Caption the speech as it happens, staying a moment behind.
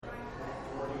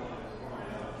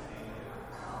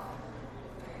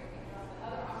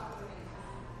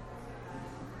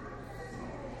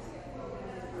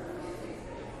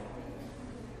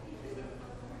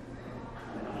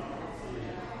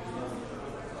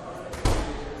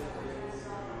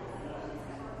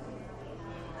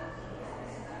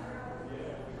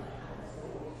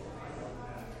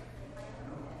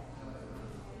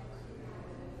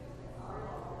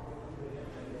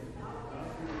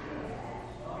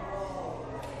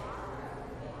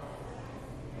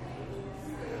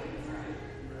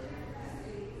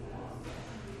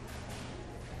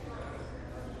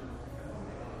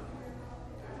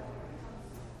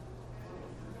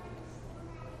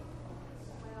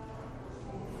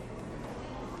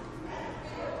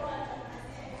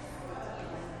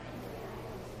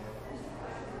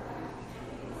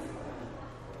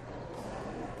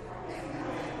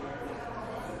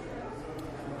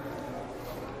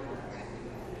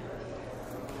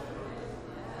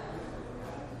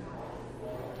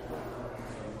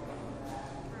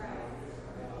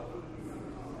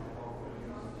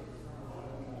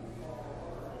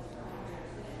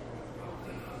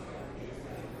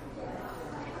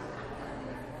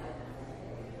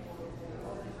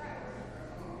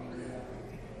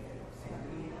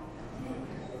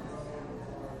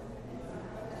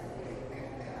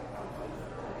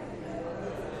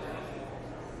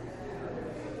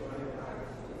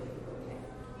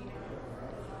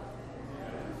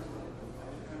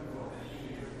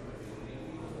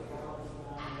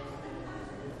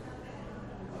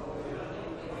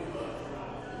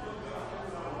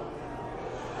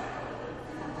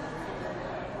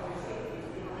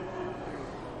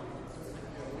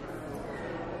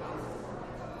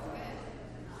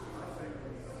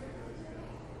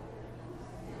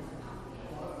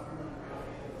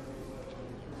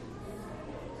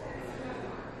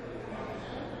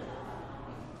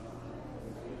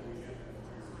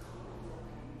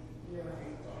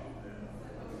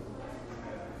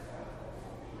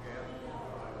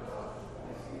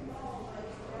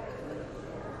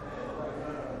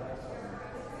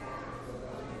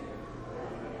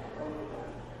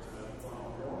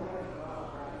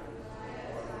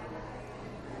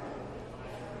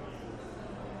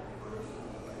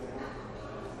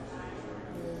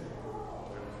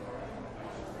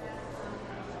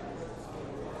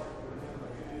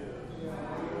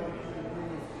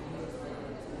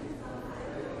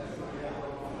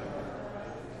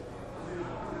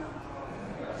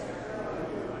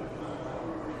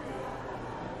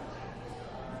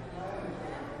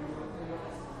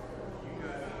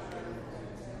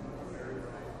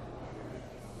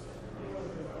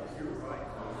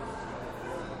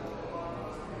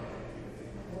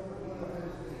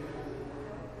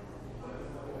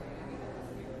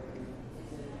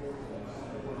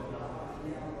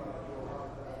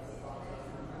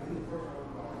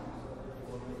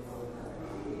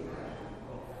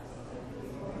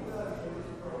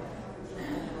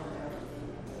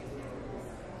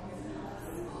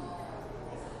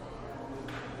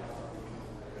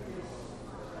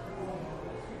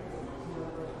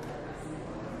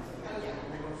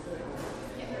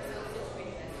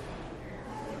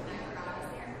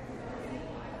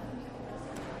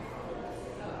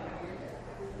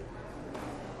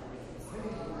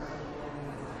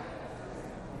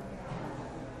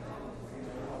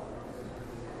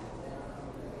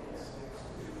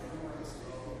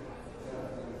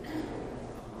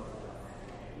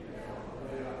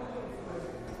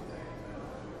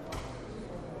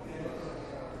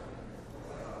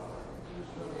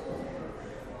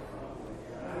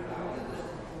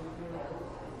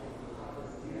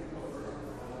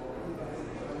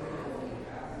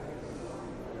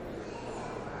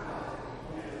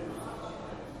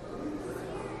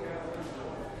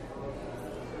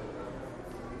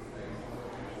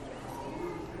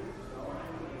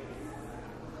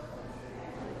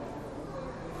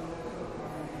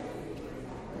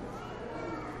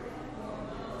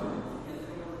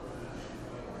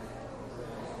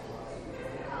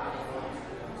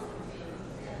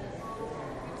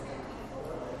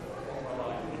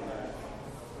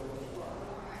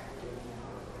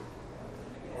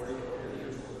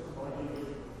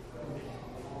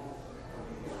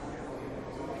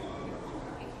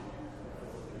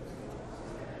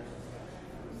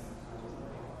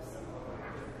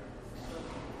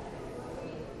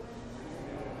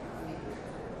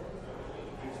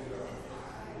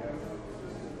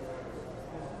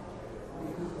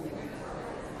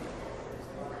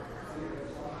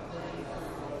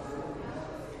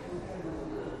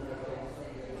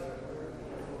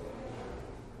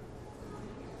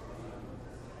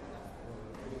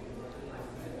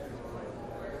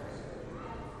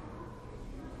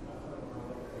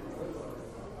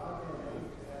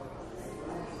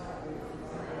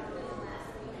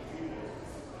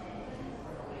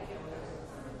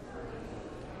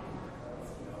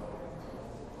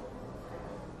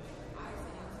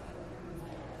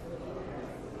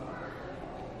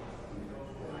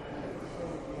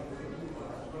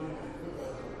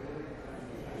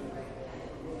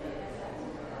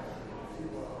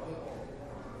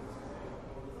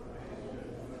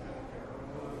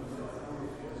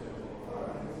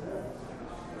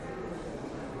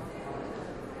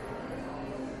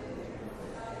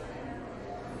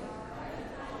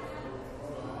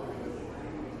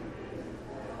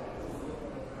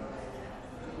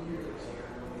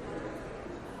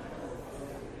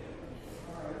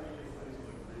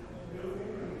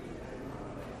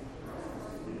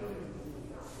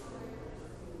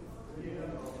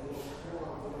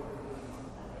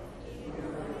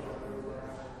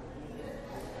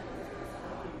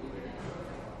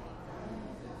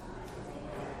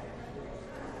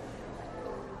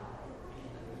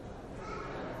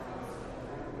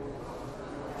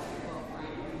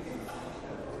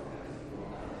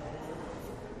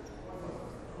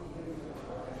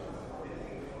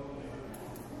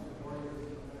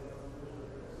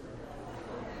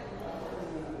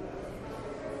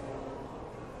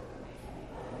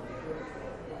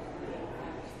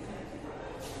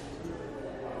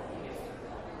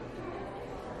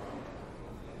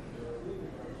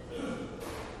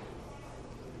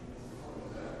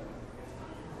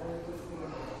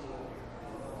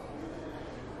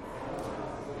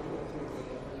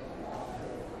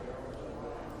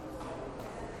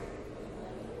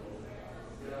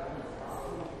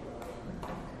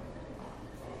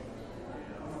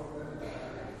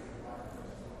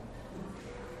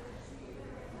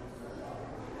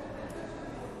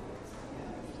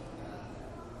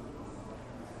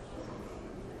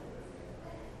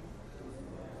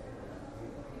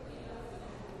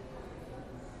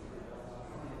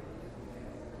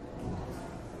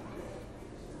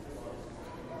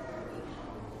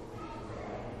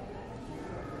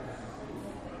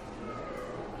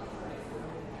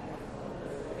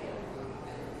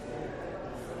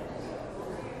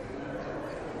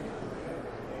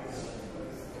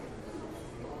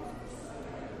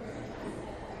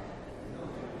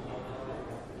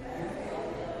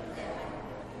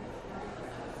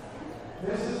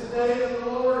This is the day that the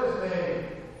Lord has made.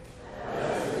 Let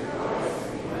us rejoice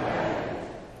and be glad.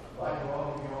 I'd like to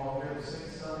welcome you all here to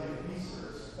Sixth Sunday of Easter,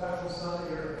 a special Sunday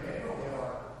here at Emmanuel. We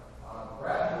have our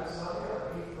graduate Sunday,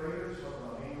 our 8th graders from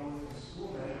the Emmanuel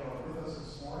School. Many are with us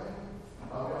this morning.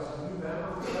 We have some new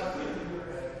members here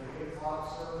at the 8 o'clock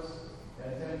service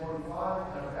at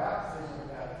 10:45, and our baptism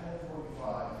at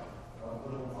 10:45. A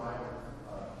little minor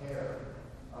care.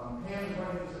 Pam is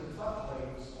running to the touch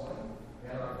late this morning,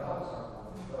 and our bells aren't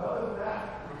working. But other than that,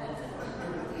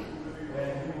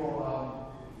 and we will follow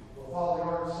the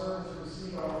order of service to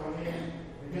receive our way in,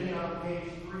 beginning on page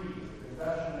 3,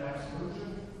 confession and absolution,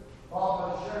 followed by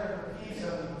the sharing of the keys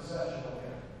and the processional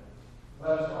hymn.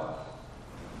 Let us rise.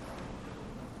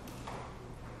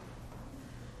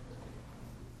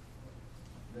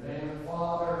 In the name of the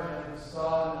Father, and the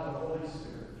Son, and the Holy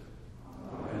Spirit.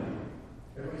 Amen.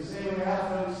 If we say we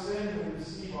have no sin, we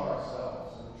deceive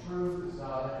ourselves, and the truth is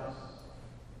not in us.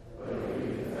 But if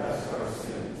we confess our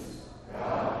sins,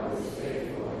 God, who is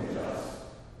faithful and just,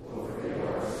 will forgive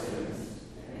our sins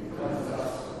and cleanse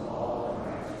us from all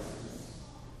unrighteousness.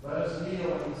 Let us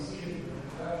kneel and receive the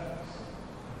confessions.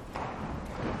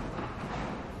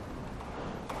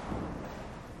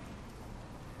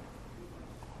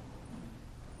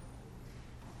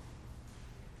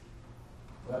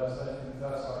 Let us then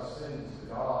confess our sins to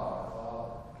God, our Father.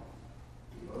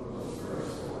 Most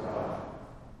merciful God,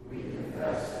 we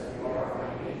confess that we are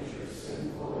by nature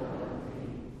sinful and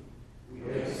unclean.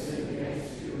 We have sinned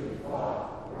against you in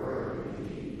thought, word, and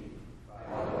deed, by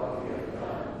what we have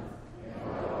done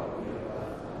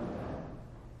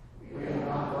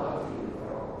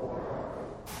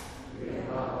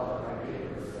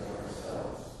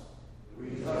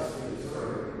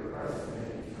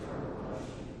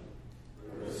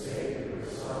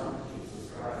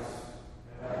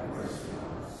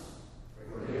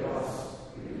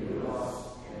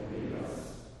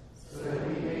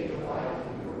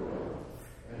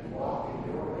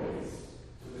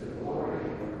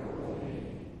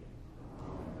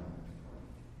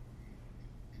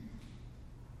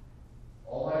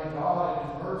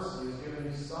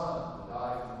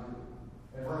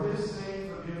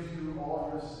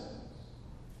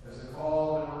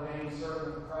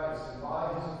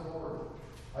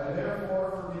I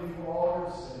therefore forgive you all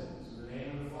your sins in the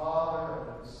name of the Father, and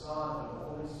of the Son, and of the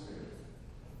Holy Spirit.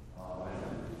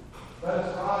 Amen. Let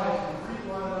us rise and greet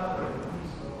one another in the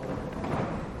peace of the Lord.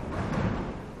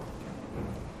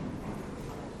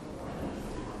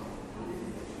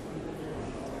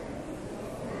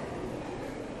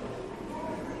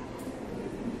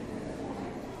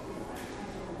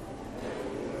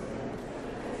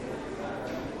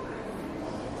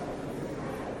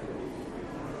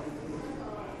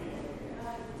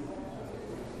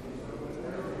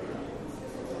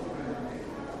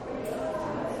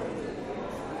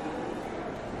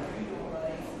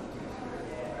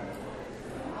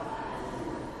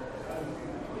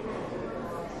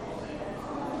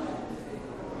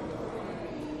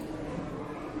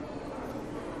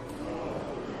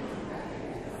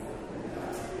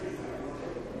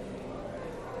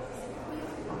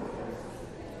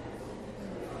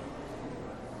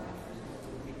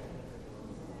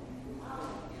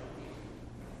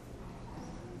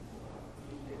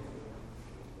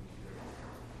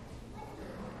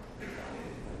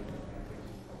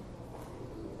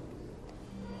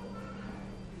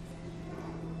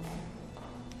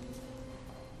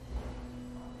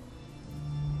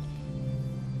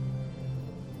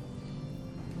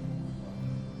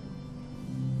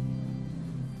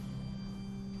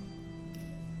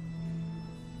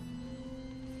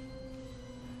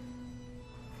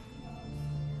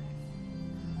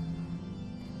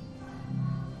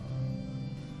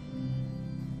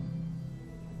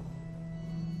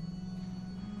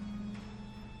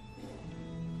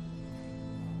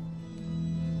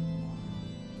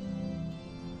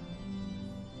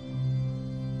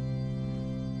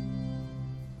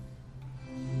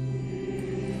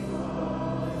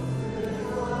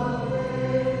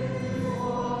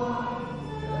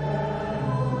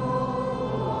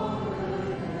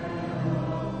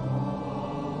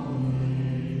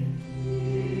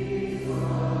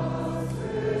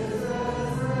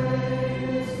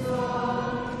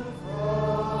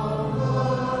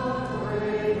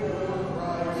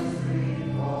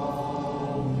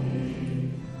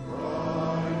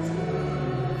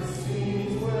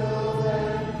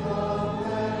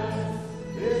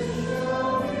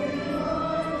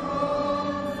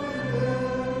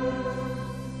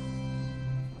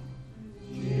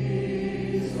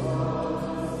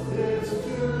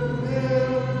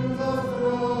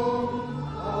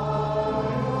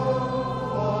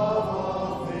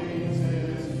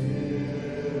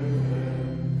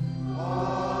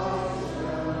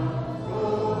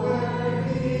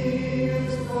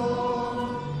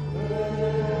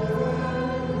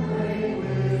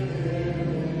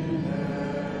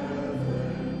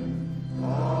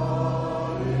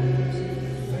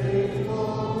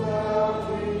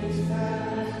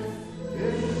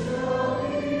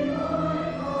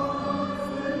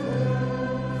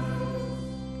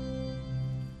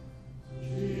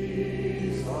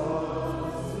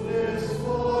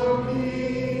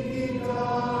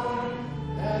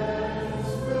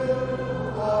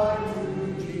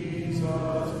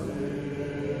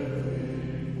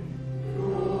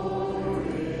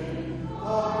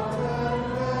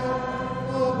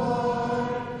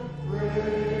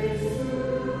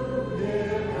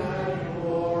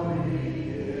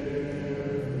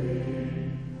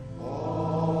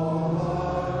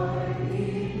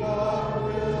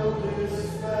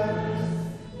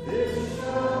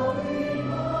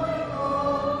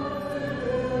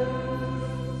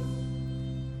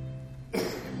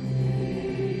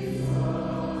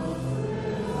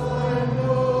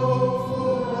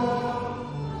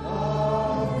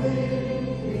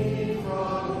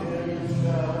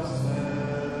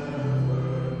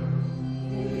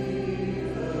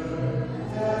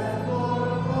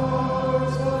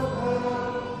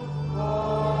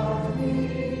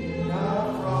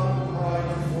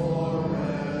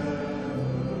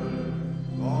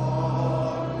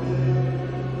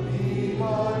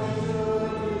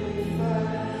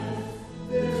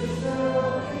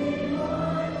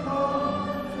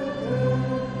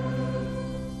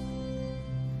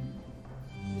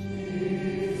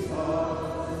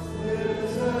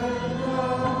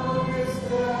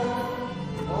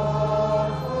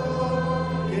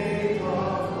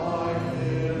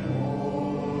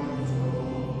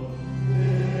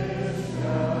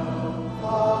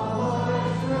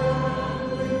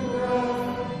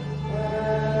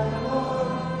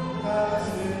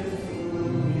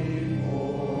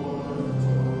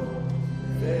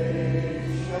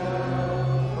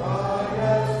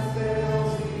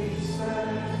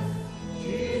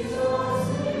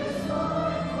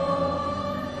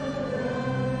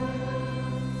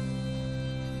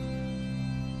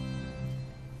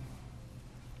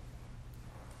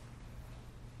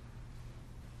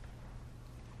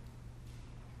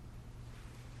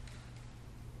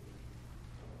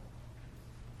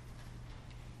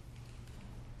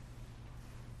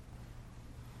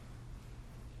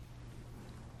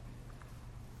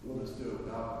 Let's do it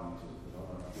without music, but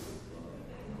I'm not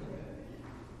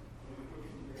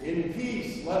sure. In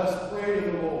peace, let us pray to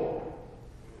the Lord.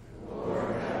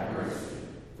 Lord, have mercy.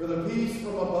 For the peace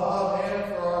from above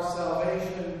and for our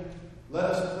salvation, let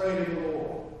us pray to the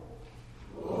Lord.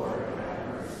 Lord, have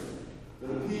mercy. For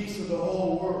the peace of the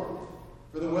whole world,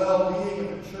 for the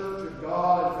well-being of the Church of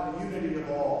God, and for the unity of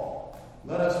all,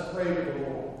 let us pray to the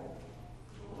Lord.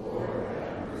 Lord,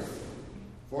 have mercy.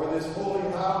 For this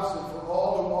holy house and for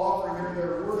all who offer here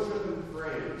their worship and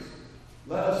praise,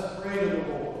 let us pray to the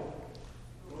Lord.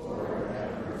 Lord,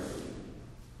 have mercy.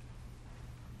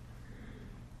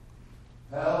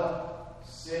 Help,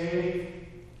 save,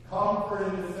 comfort,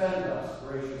 and defend us,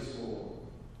 gracious Lord.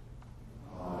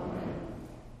 Amen.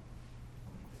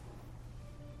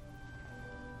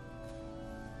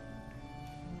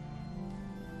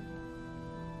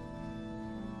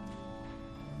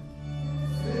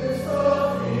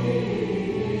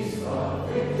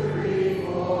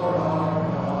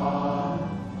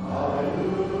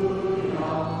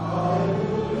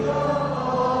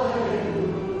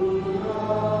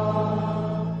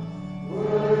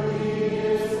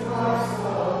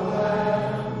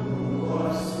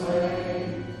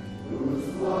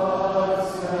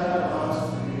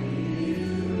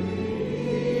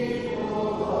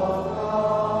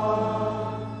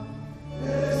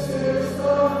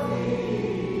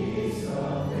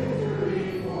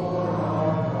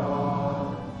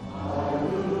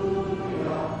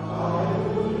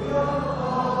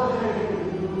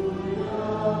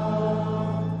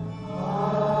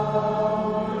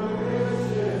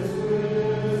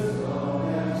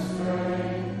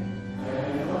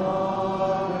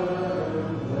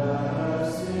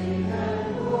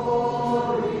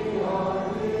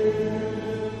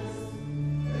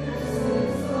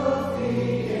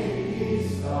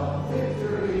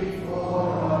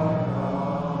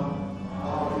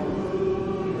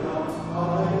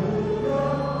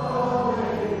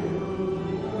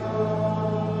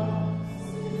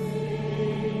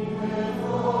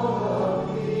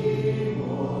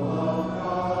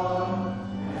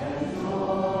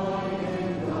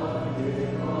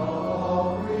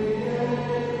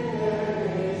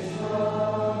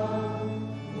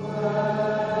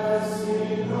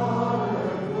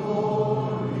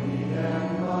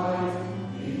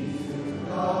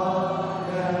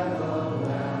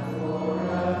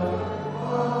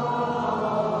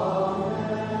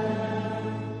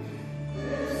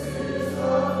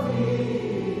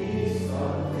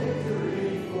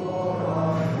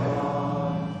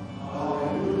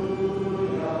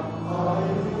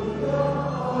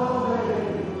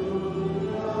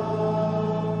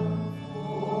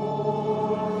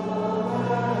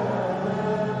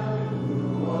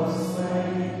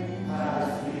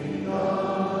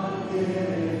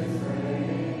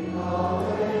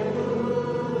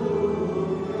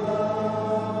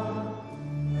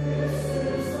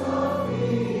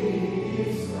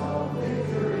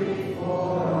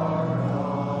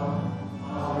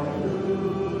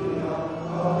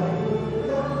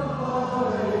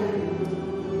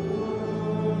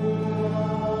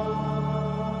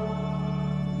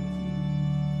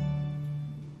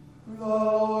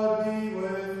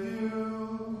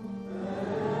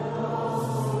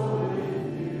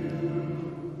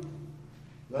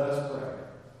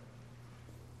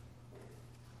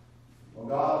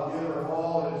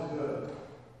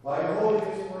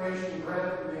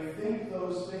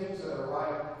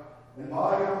 and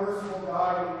by your merciful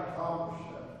guiding accomplish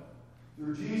them.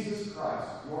 Through Jesus Christ,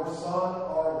 your Son,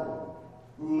 our Lord,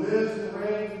 who lives and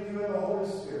reigns with you in the Holy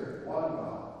Spirit, one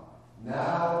God,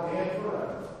 now and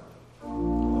forever.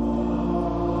 Amen.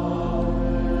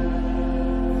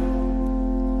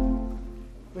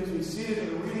 Please be seated for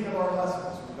the reading of our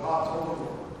lessons from God's holy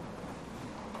word.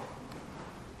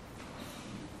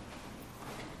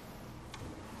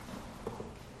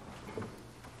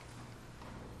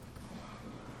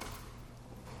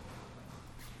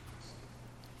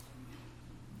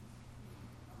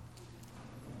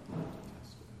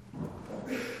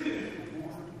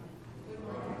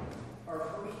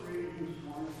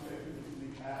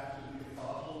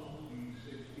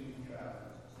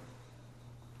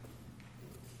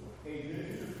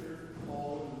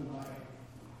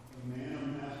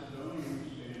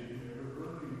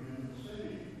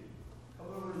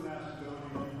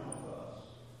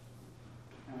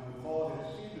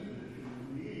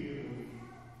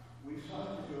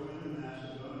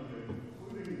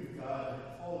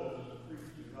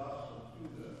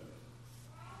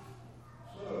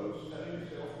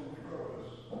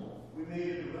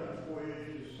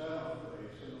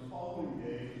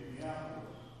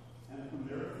 And from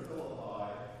there to Philippi,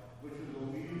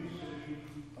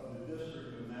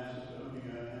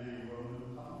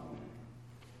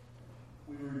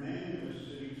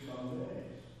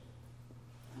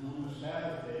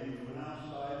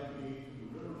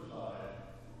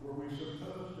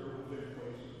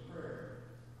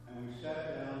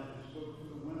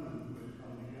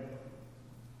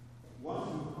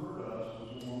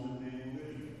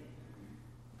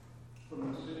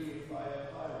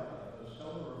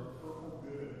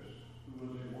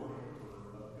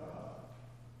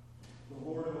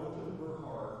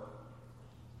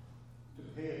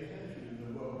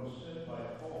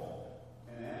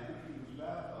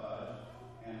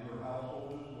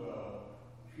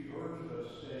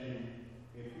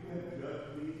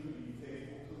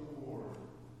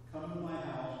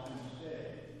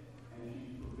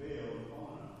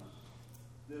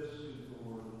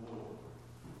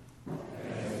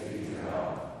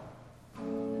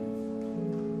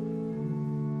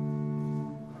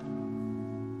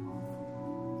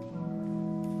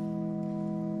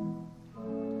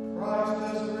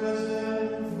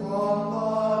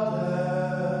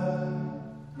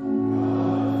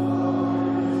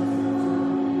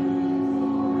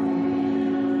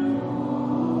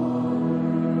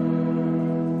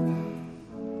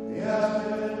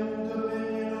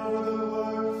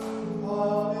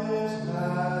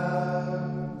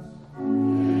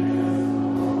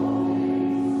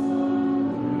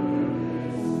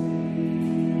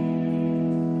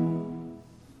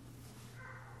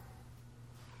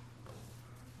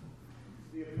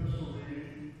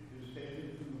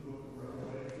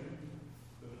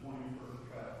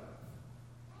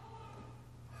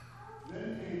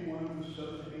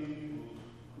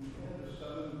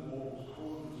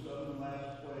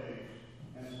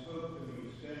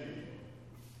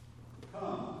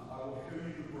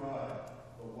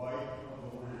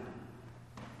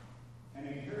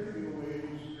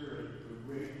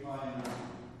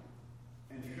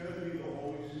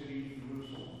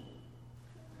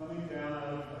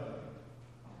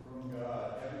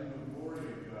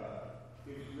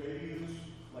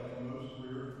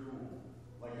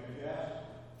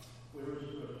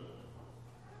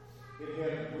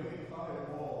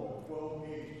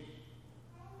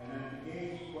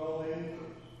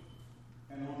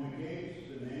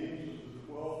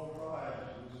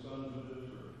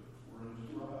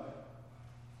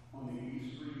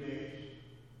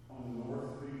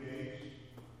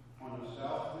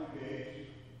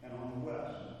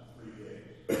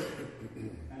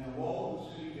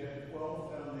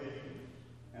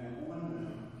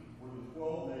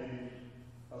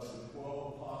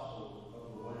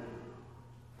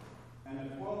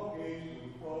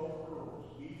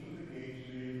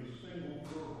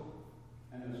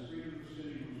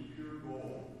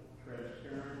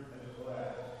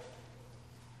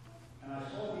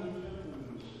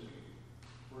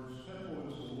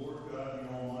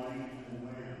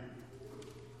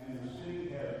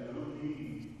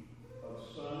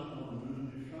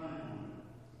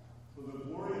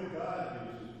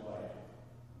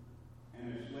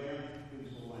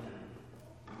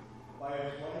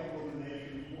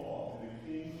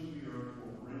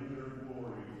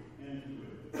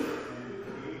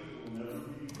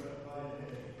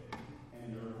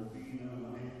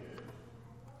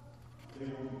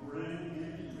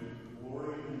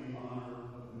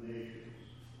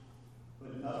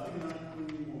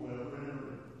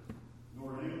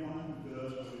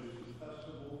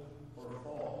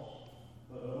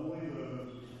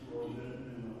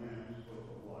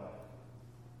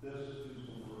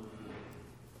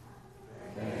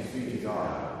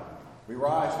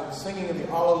 singing of the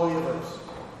Alleluia verse.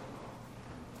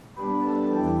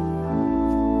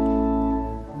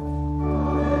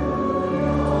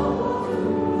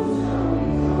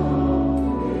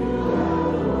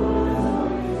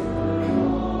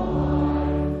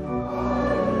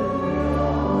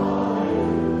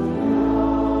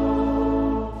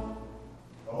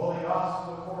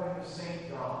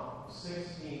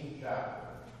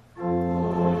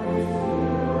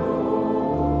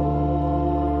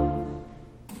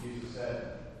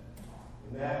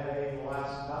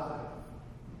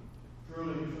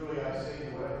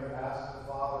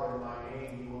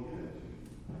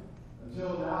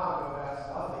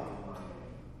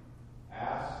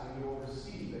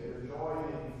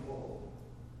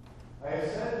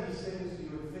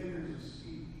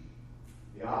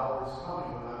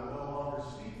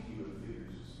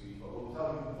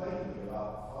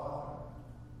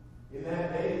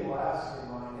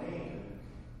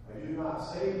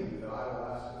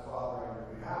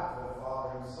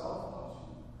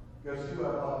 Because you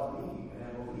have loved me and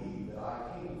have believed that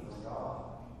I came from God.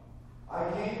 I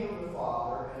came from the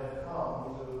Father and have come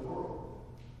into the world.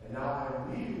 And now I am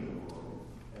leaving the world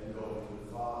and going to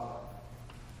the Father.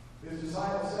 His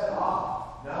disciples said,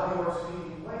 now you are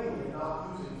speaking plainly and not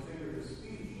using figurative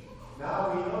speech.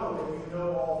 Now we know that you know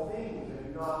all things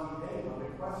and do not need anyone to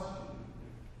question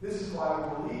you. This is why we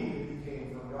believe that you came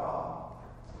from God.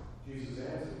 Jesus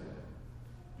answered them,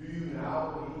 do you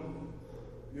now believe?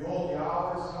 Behold, the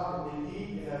hour is coming,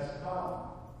 indeed it has come,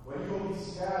 when you will be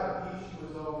scattered, each to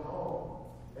his own home,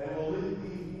 and will leave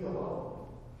me alone.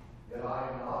 Yet I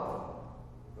am not alone,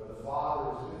 for the Father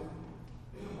is with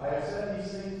me. I have said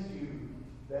these things to you,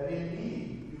 that in me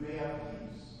you may have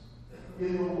peace.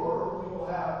 In the world you will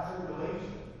have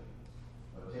tribulation,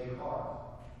 but take heart,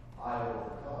 I have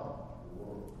overcome the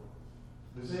world.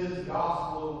 This is the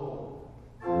gospel of the Lord.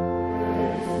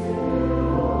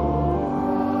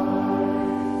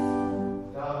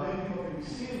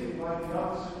 Like the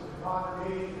officers of the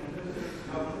congregation and visitors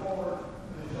come forward to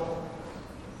the children.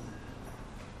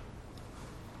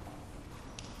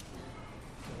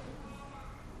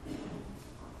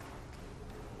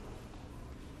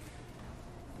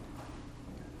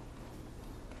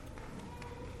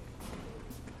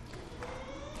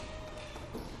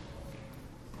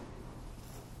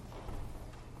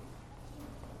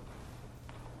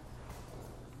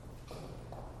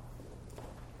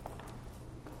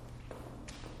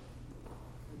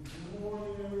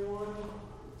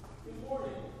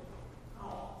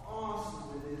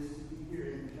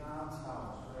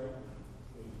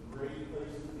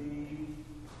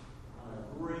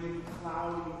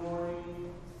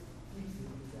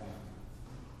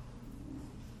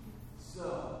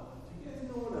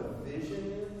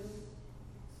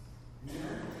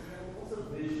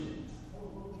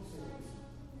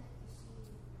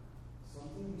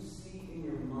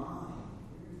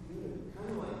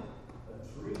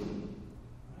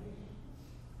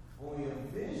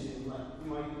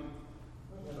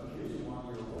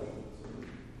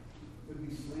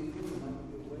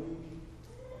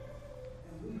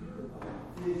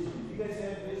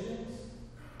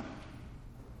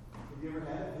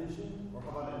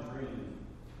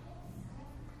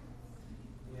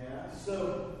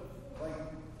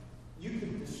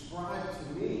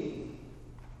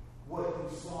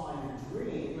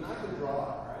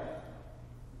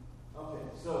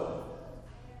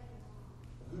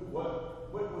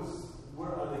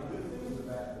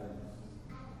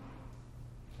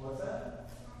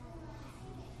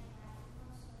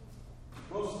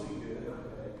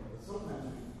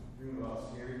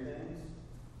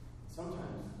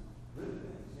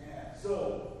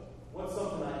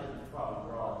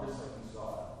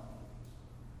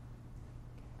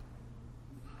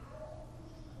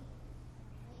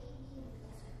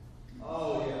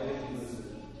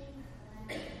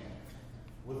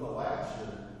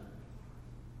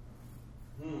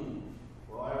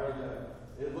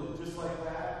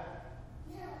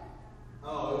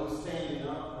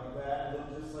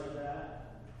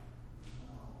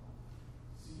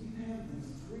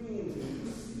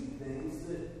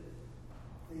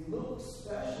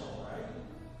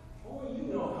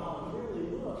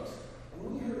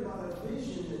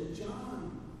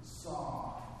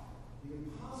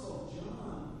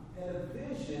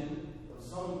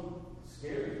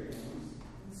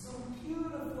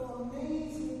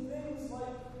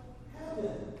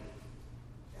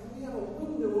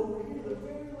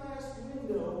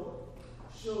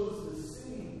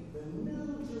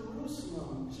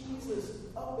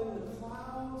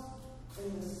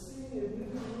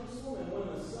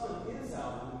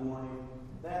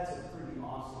 That's a pretty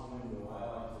awesome window. I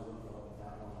like to look up at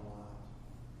that one a lot.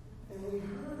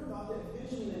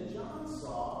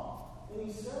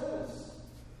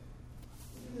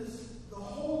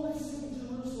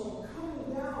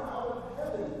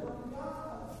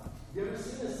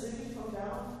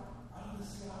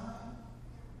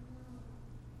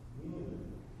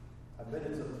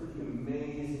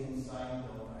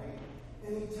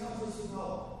 talks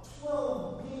about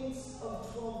 12 gates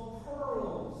of 12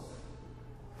 pearls.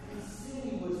 The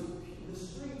city was, the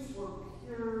streets were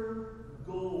pure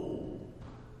gold.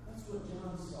 That's what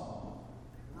John saw.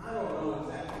 And I don't know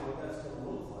exactly what that's going to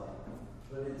look like,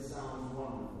 but it sounds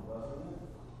wonderful, doesn't it?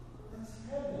 That's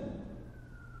heaven.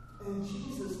 And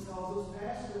Jesus tells us,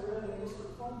 Pastor read it,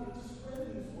 Mr. Plunkett just read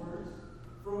these words.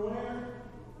 From where?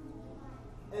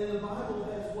 And the Bible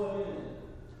has what in it?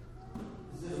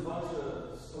 Is it a bunch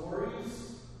of stories?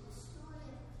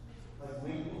 Like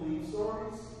make-believe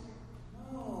stories?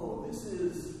 No, this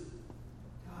is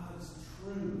God's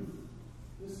truth.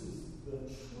 This is the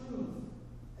truth.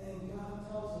 And God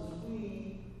tells us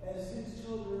we, as His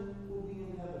children, will be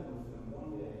in heaven with Him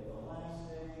one day. The last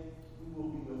day, we will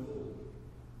be with Him.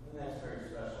 And that's very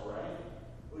special, right?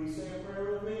 Will you say a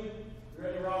prayer with me? You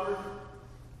ready, Robert?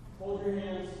 Hold your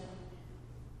hands.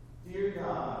 Dear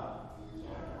God,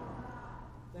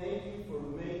 thank you for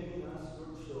making us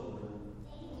your children.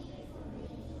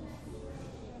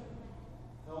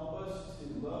 Help us to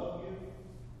love you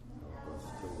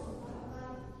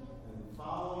and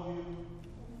follow you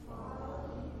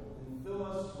and fill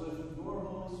us with your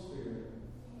Holy Spirit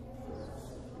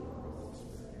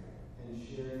and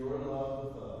share your love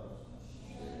with others.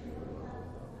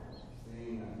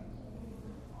 Amen.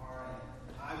 All right.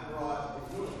 I brought,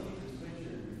 if you want to keep this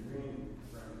picture of your green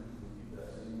friend, you can keep that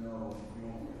so you know you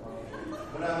won't be talking.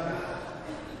 But I've got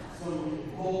some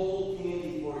gold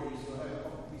candy for you, so I have a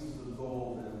couple pieces of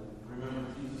gold. And remember,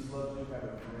 Jesus loves you. Have a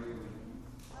great week.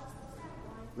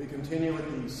 We continue with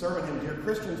the sermon hymn, Dear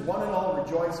Christians, one and all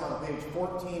rejoice, on page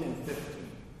 14 and 15.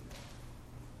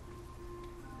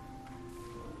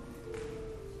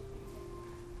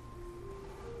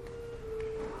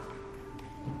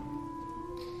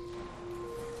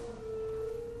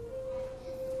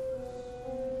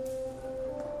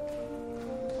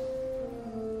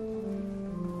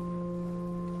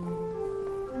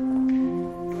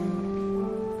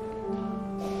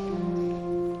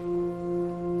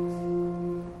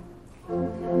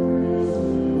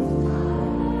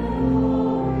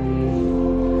 Rejoice.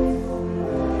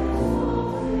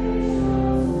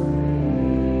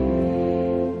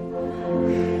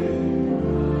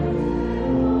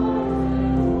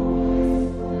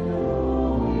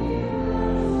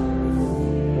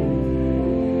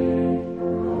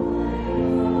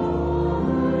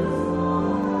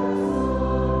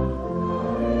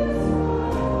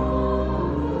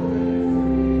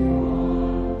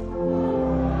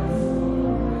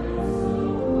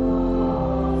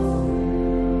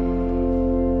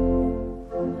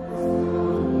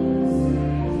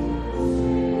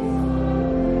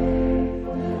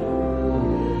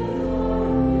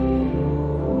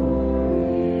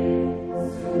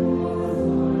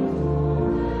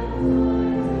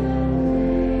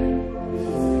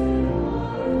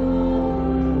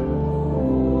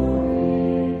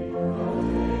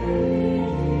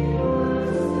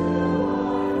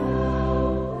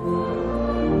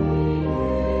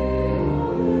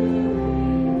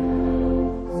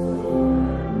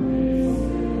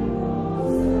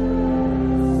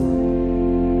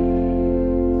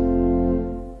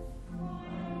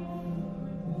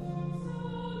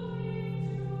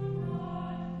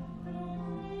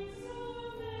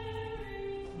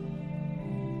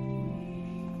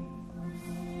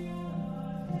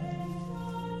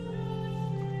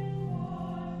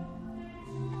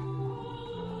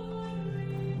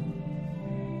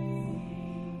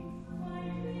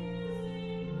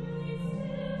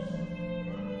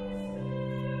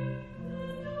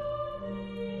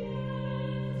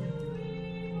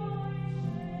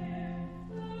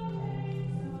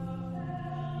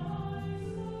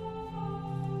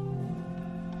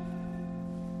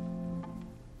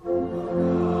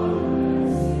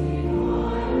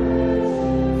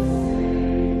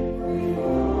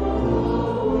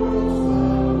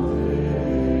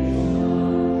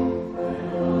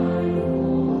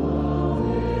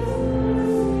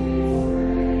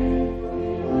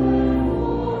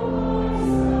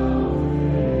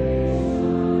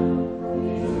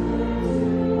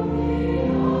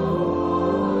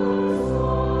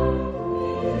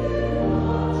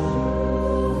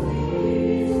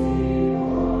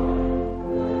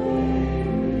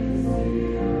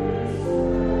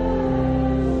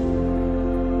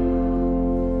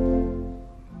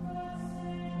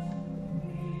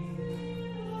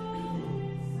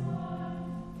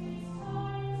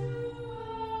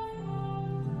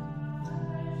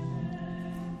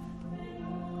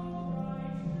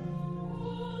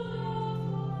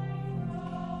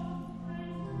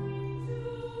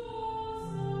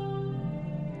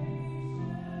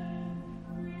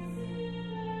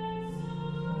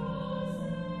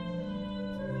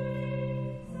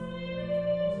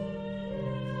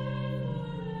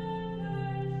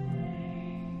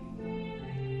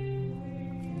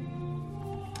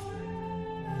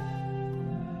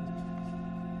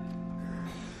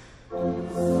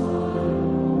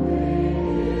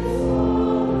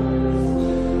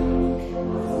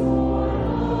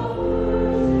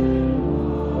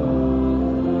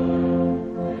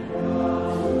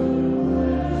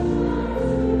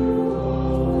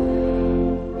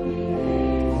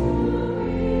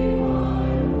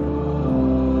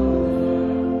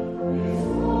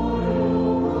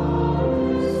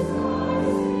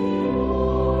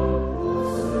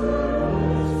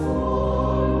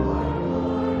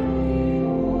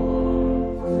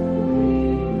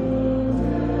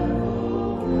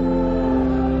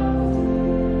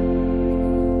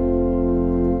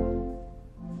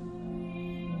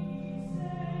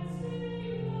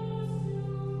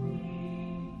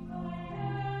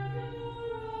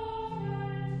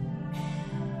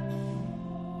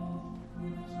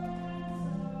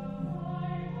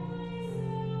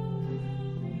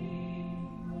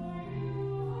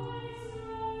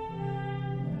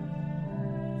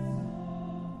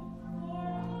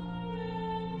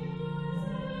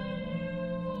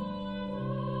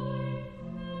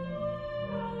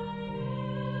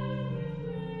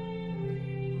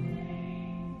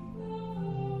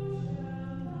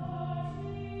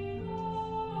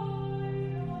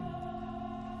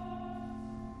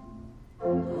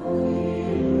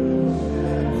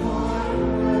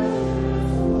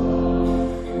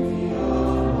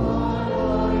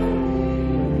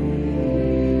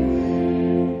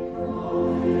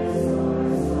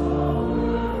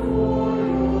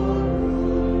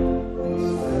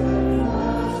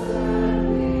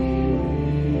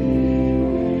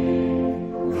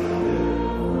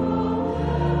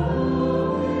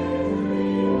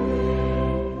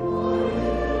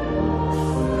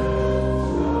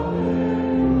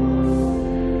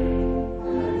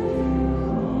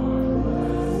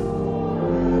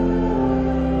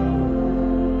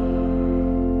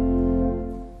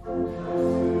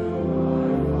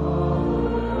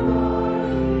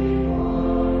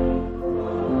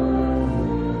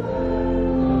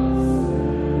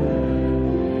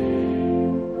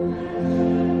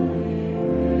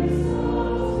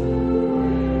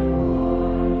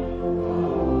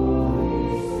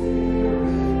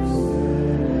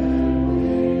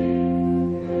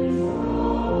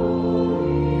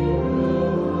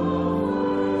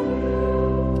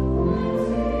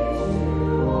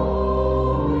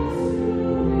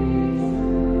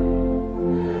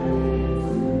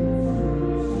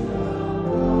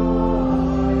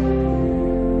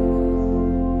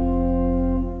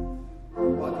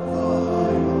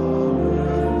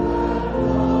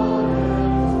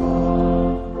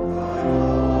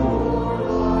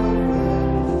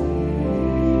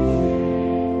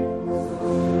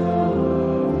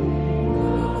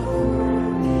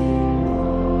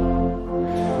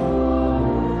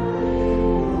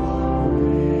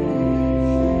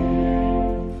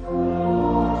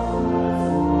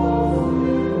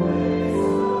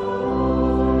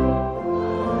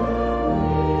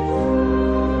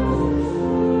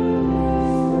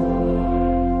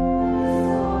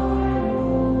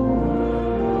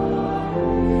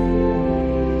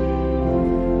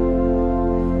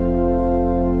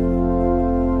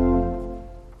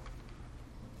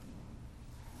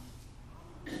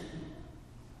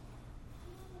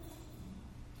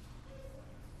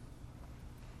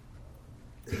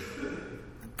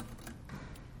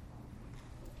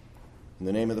 In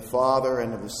the name of the Father,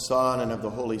 and of the Son, and of the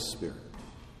Holy Spirit.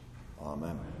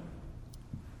 Amen.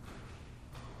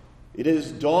 It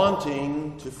is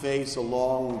daunting to face a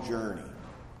long journey.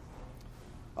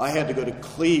 I had to go to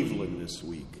Cleveland this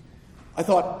week. I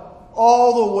thought,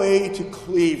 all the way to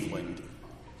Cleveland,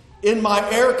 in my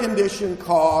air-conditioned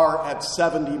car at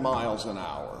 70 miles an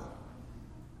hour.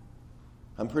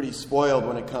 I'm pretty spoiled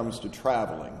when it comes to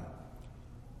traveling.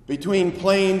 Between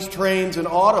planes, trains, and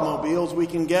automobiles, we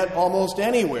can get almost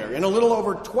anywhere. In a little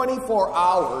over 24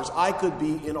 hours, I could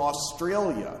be in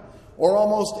Australia or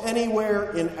almost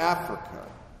anywhere in Africa.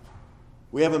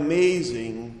 We have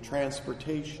amazing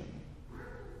transportation.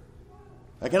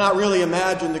 I cannot really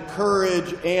imagine the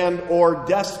courage and or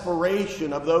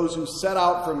desperation of those who set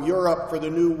out from Europe for the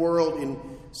New World in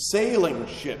sailing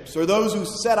ships, or those who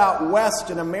set out west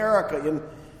in America in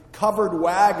covered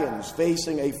wagons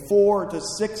facing a 4 to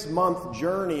 6 month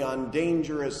journey on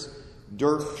dangerous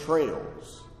dirt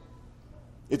trails.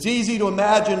 It's easy to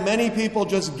imagine many people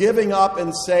just giving up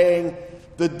and saying,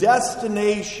 the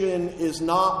destination is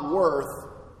not worth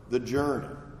the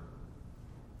journey.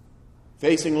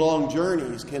 Facing long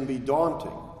journeys can be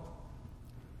daunting.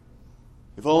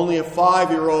 If only a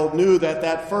 5-year-old knew that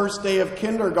that first day of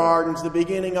kindergarten is the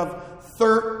beginning of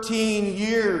 13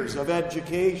 years of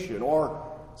education, or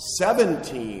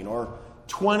 17, or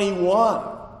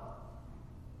 21,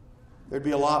 there'd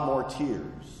be a lot more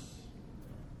tears.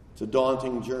 It's a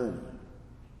daunting journey.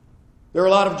 There are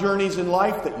a lot of journeys in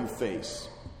life that you face.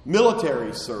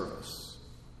 Military service,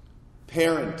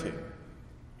 parenting,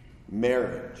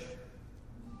 marriage.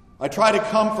 I try to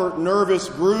comfort nervous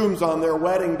grooms on their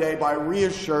wedding day by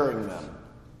reassuring them.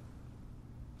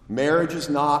 Marriage is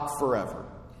not forever.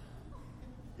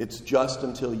 It's just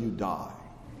until you die.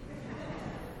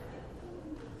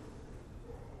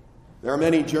 There are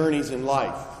many journeys in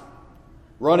life.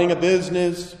 Running a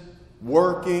business,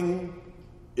 working,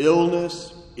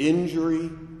 illness, injury,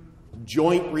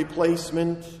 joint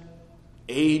replacement,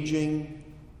 aging,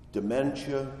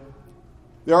 dementia.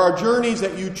 There are journeys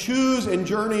that you choose and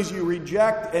journeys you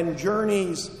reject, and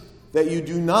journeys that you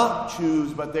do not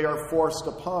choose, but they are forced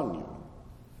upon you.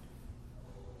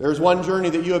 There's one journey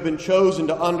that you have been chosen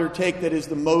to undertake that is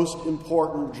the most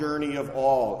important journey of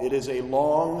all. It is a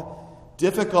long,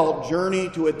 difficult journey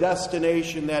to a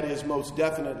destination that is most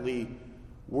definitely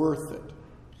worth it.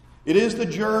 It is the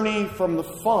journey from the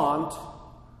font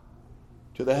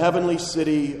to the heavenly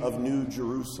city of New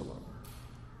Jerusalem.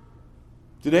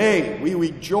 Today, we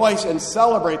rejoice and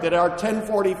celebrate that our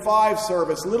 1045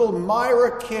 service, little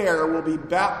Myra Kerr will be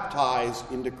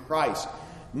baptized into Christ.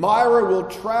 Myra will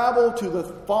travel to the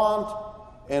font,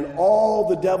 and all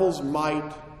the devil's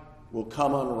might will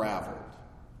come unraveled.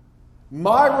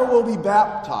 Myra will be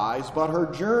baptized, but her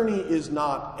journey is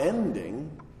not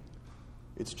ending.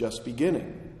 It's just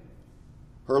beginning.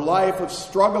 Her life of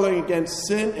struggling against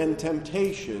sin and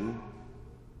temptation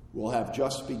will have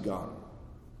just begun.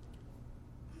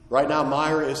 Right now,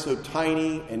 Myra is so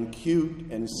tiny and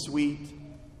cute and sweet,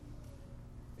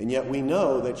 and yet we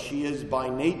know that she is by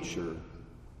nature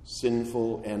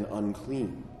sinful and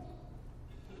unclean.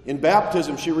 In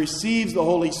baptism, she receives the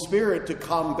Holy Spirit to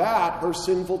combat her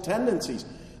sinful tendencies.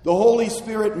 The Holy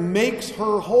Spirit makes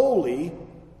her holy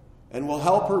and will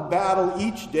help her battle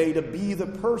each day to be the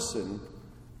person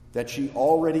that she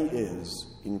already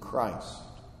is in Christ.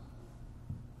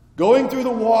 Going through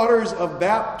the waters of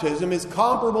baptism is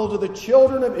comparable to the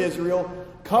children of Israel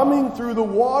coming through the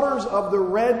waters of the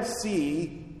Red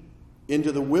Sea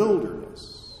into the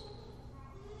wilderness.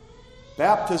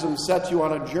 Baptism sets you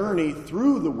on a journey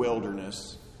through the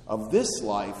wilderness of this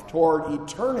life toward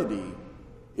eternity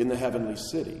in the heavenly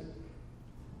city.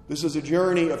 This is a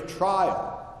journey of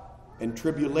trial and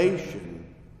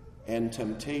tribulation and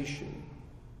temptation.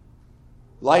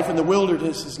 Life in the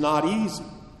wilderness is not easy.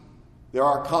 There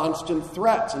are constant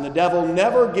threats, and the devil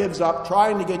never gives up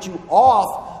trying to get you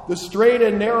off the straight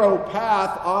and narrow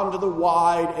path onto the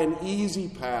wide and easy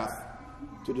path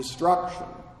to destruction.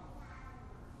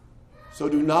 So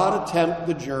do not attempt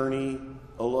the journey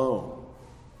alone.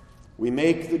 We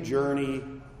make the journey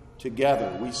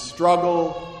together. We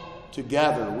struggle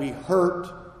together. We hurt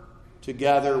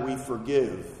together. We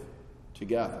forgive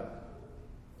together.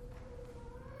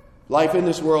 Life in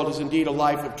this world is indeed a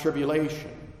life of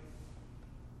tribulation.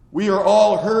 We are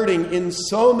all hurting in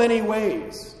so many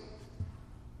ways,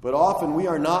 but often we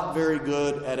are not very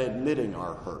good at admitting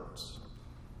our hurts.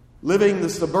 Living the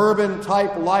suburban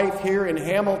type life here in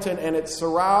Hamilton and its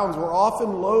surrounds, we're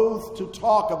often loath to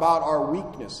talk about our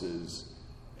weaknesses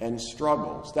and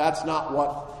struggles. That's not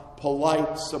what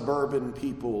polite suburban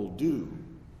people do.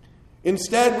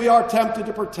 Instead, we are tempted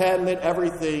to pretend that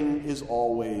everything is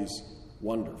always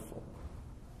wonderful.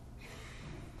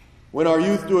 When our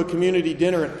youth do a community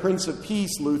dinner at Prince of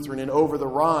Peace Lutheran in Over the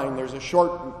Rhine, there's a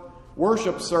short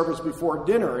worship service before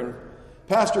dinner, and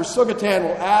Pastor Sugatan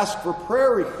will ask for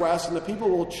prayer requests, and the people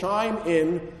will chime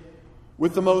in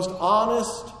with the most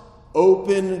honest,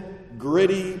 open,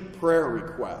 gritty prayer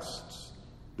requests.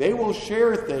 They will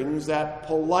share things that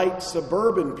polite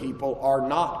suburban people are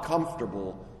not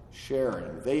comfortable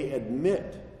sharing. They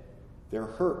admit their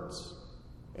hurts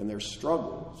and their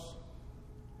struggles.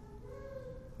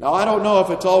 Now, I don't know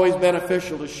if it's always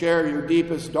beneficial to share your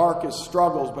deepest, darkest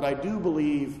struggles, but I do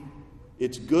believe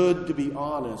it's good to be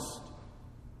honest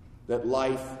that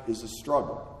life is a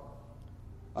struggle.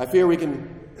 I fear we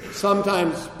can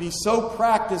sometimes be so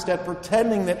practiced at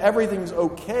pretending that everything's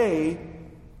okay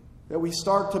that we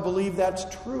start to believe that's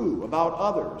true about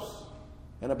others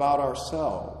and about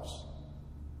ourselves.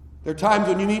 There are times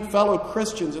when you meet fellow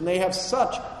Christians and they have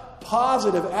such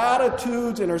positive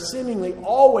attitudes and are seemingly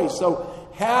always so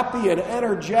happy and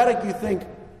energetic, you think,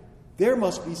 there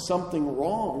must be something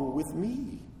wrong with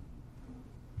me.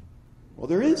 Well,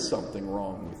 there is something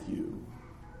wrong with you.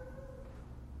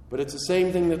 But it's the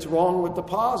same thing that's wrong with the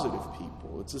positive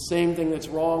people. It's the same thing that's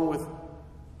wrong with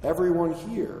everyone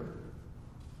here.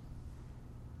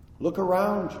 Look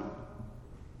around you.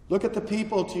 Look at the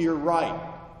people to your right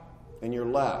and your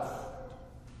left.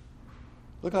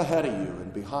 Look ahead of you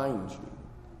and behind you.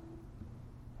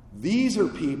 These are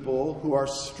people who are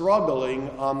struggling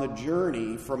on the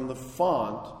journey from the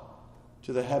font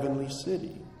to the heavenly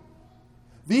city.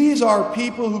 These are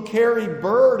people who carry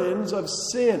burdens of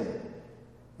sin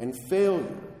and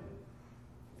failure.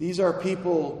 These are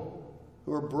people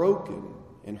who are broken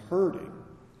and hurting.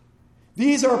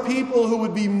 These are people who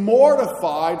would be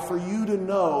mortified for you to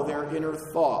know their inner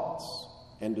thoughts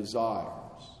and desires.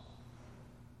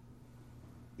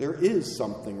 There is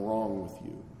something wrong with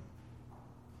you.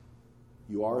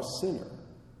 You are a sinner,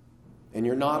 and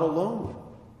you're not alone.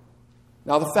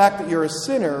 Now, the fact that you're a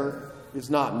sinner is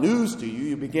not news to you.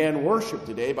 You began worship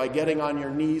today by getting on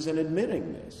your knees and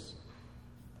admitting this.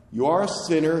 You are a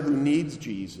sinner who needs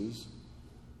Jesus,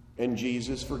 and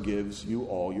Jesus forgives you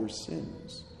all your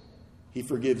sins. He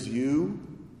forgives you,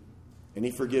 and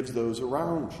he forgives those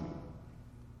around you.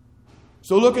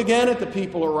 So look again at the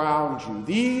people around you.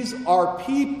 These are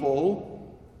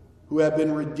people who have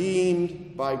been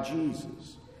redeemed by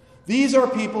Jesus. These are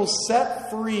people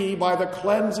set free by the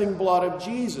cleansing blood of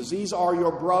Jesus. These are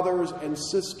your brothers and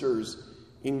sisters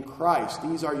in Christ.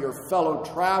 These are your fellow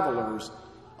travelers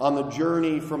on the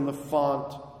journey from the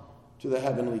font to the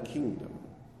heavenly kingdom.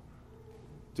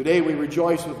 Today we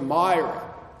rejoice with Myra,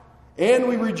 and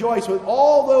we rejoice with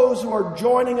all those who are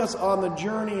joining us on the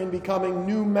journey and becoming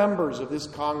new members of this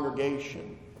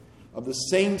congregation, of the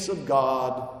saints of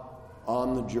God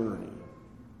on the journey.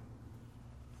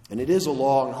 And it is a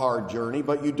long, hard journey,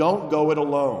 but you don't go it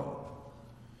alone.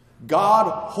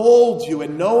 God holds you,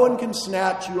 and no one can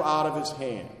snatch you out of his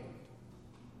hand.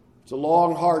 It's a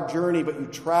long, hard journey, but you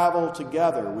travel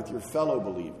together with your fellow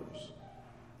believers,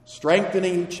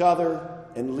 strengthening each other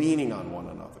and leaning on one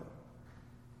another.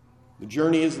 The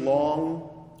journey is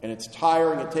long, and it's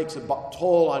tiring. It takes a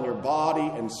toll on your body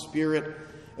and spirit.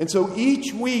 And so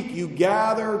each week you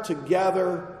gather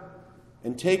together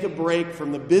and take a break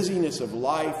from the busyness of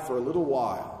life for a little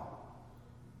while.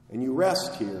 And you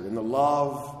rest here in the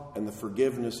love and the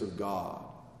forgiveness of God.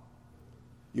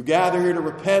 You gather here to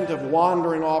repent of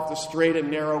wandering off the straight and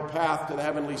narrow path to the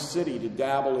heavenly city to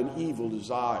dabble in evil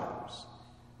desires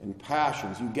and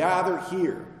passions. You gather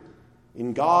here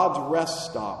in God's rest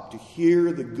stop to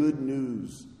hear the good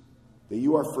news that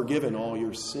you are forgiven all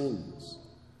your sins.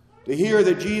 To hear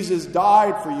that Jesus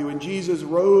died for you and Jesus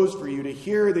rose for you. To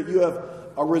hear that you have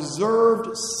a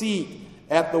reserved seat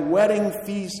at the wedding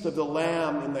feast of the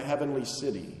Lamb in the heavenly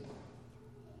city.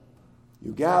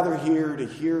 You gather here to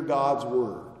hear God's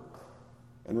word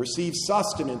and receive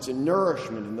sustenance and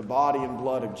nourishment in the body and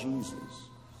blood of Jesus.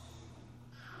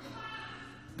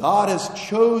 God has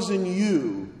chosen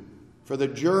you for the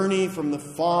journey from the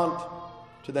font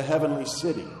to the heavenly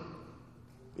city.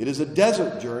 It is a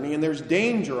desert journey, and there's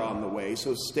danger on the way,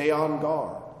 so stay on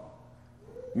guard.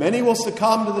 Many will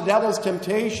succumb to the devil's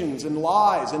temptations and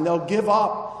lies, and they'll give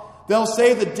up. They'll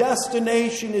say the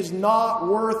destination is not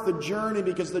worth the journey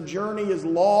because the journey is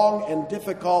long and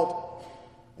difficult,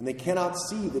 and they cannot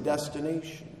see the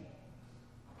destination.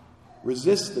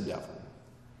 Resist the devil.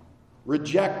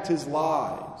 Reject his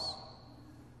lies.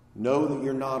 Know that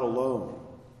you're not alone.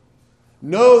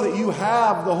 Know that you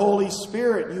have the Holy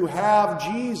Spirit. You have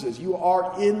Jesus. You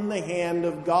are in the hand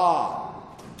of God.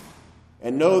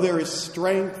 and know there is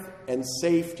strength and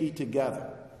safety together.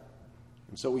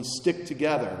 And so we stick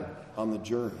together on the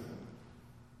journey.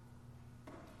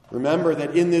 Remember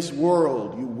that in this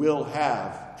world you will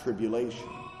have tribulation,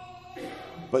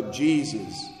 but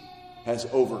Jesus has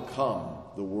overcome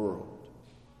the world.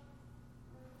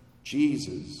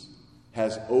 Jesus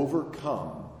has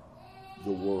overcome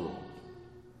the world.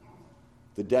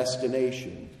 The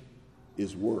destination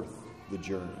is worth the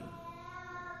journey.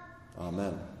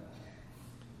 Amen.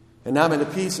 And now may the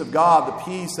peace of God, the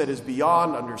peace that is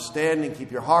beyond understanding,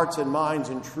 keep your hearts and minds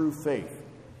in true faith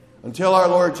until our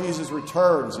Lord Jesus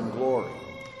returns in glory.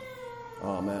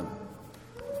 Amen.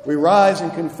 We rise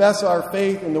and confess our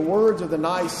faith in the words of the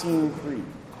Nicene Creed.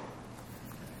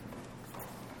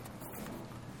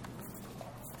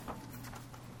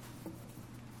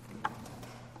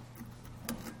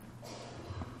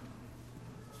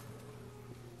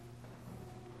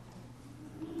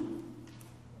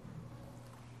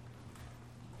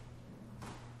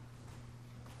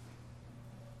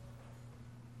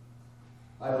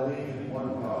 I believe in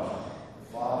one God,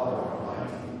 the Father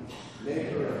Almighty,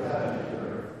 maker of heaven and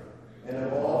earth, and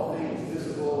of all things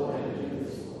visible and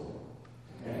invisible,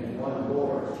 and in one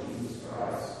Lord Jesus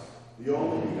Christ, the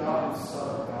only begotten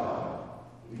Son of God,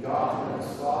 begotten of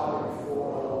his Father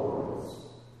before all worlds,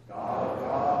 God of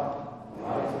God,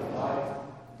 light of light,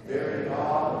 very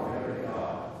God of very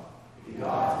God,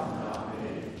 begotten, not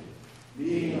made,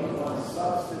 being of one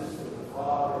substance with the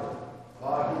Father,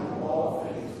 by whom all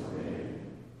things were made,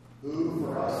 who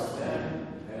for us men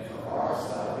and for our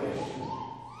salvation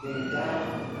came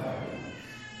down from heaven,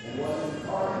 and was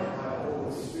incarnate by the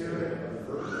Holy Spirit of the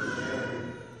Virgin Mary,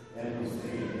 and was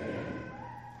made man,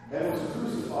 and was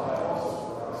crucified also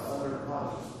for us under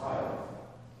Pontius Pilate.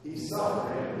 He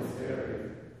suffered and was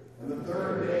buried, and the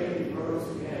third day he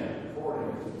rose again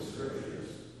according to the Scriptures,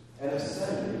 and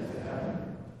ascended into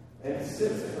heaven, and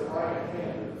sits at the right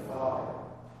hand of the Father.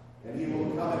 And he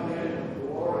will come again with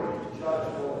glory to judge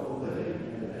both the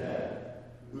living and the dead,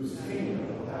 whose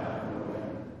kingdom will have no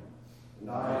end.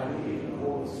 And I believe in the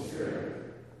Holy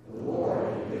Spirit, the Lord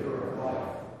and giver of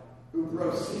life, who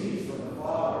proceeds from the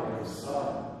Father and the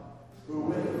Son, who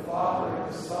with the Father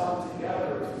and the Son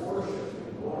together is worshipped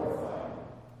and glorified,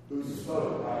 who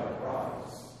spoke by the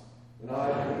prophets. And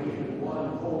I believe in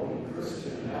one holy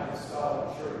Christian and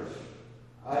apostolic church.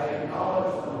 I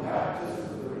acknowledge one baptism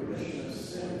for the remission of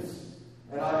sins,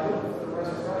 and I look for the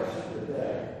resurrection of the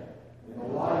dead and the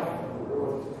life of the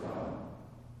world to come.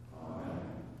 Amen.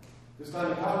 This time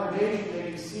the congregation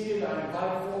may be seated. I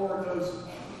invite forward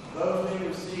those being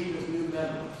received as new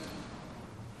members.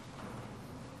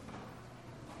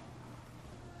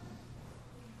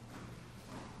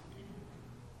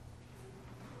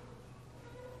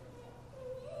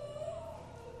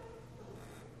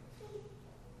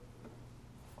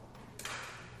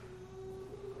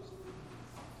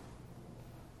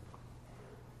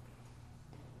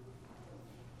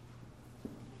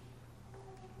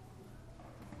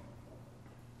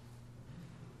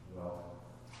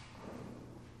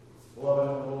 Beloved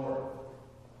of the Lord,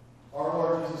 our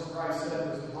Lord Jesus Christ said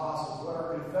to his apostles,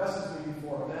 "Whoever confesses me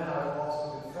before men, I will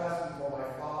also confess before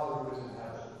my Father who is in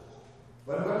heaven.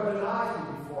 But whoever denies me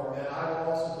before men, I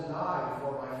will also deny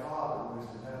before my Father who is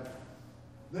in heaven."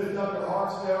 Lift up your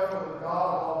hearts, therefore, to the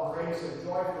God of all grace, and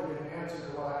joyfully give answer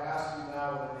to what I ask you now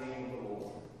in the name of the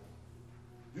Lord.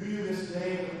 Do you this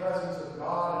day, in the presence of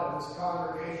God and of this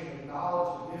congregation,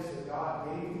 acknowledge the gifts that God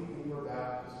gave you in your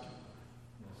baptism?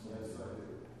 Yes, I do.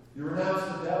 You renounce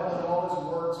the devil and all his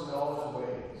works and all his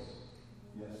ways.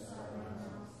 Yes, I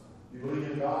renounce. You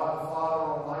believe in God the Father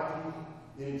Almighty,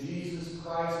 in Jesus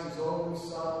Christ, his only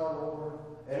Son, our Lord,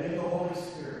 and in the Holy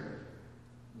Spirit.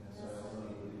 Yes, I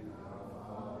believe in God the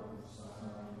Father, the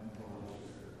Son, and the Holy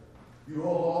Spirit. You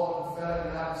hold all prophetic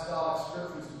and apostolic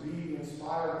scriptures to be the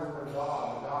inspired word of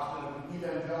God, the doctrine of the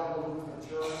evangelical Lutheran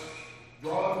Church,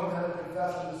 drawn from them and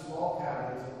confessed in the small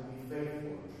catechism to be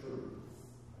faithful and true.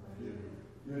 I do.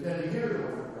 You intend to hear the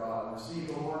word of God and receive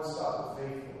the Lord's Supper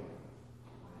faithfully.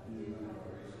 I do.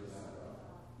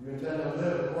 You intend to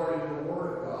live according to the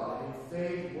word of God, and in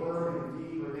faith, word, and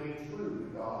deed remain true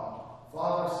to God,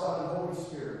 Father, Son, and Holy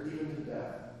Spirit, even to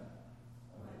death.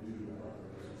 I do.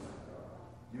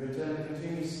 You intend to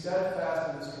continue steadfast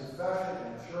in this confession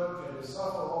and church, and to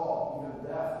suffer all, even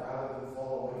death, rather than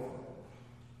fall away from it.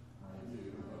 I do.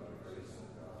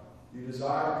 You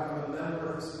desire to become a member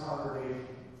of this congregation.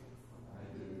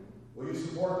 Will you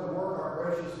support the work our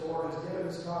gracious Lord has given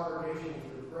this congregation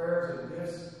through prayers and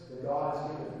gifts that God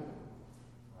has given you?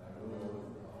 I will.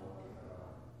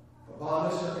 Upon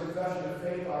this your confession of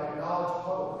faith, I acknowledge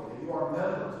publicly that you are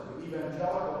members of the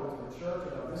Evangelical Lutheran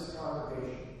Church and of this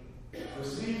congregation.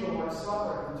 Receive the Lord's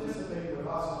Supper and participate with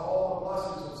us in all the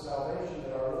blessings of salvation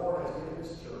that our Lord has given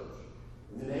his church.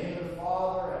 In the name of the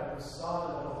Father, and of the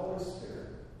Son, and of the Holy Spirit.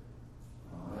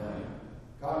 Amen.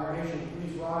 Congregation,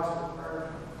 please rise for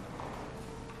prayer.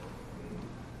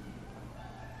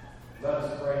 Let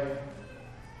us pray.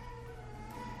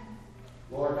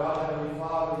 Lord God, Heavenly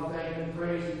Father, we thank and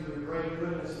praise you for your great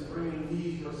goodness in bringing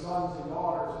these, your sons and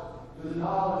daughters, to the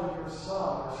knowledge of your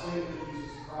Son, our Savior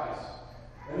Jesus Christ,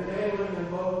 and enabling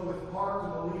them both with heart to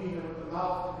believe and with the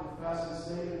mouth to confess and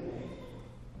say the name.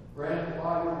 Grant that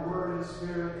by your word and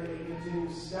spirit they may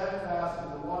continue steadfast in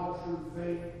the one true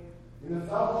faith, in the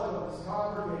fellowship of this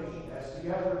congregation, as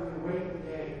together we await the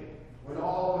day when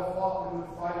all who have fought the good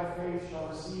fight of faith shall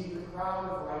receive the crown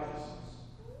of righteousness.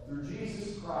 Through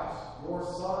Jesus Christ, your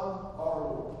Son, our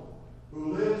Lord,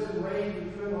 who lives and reigns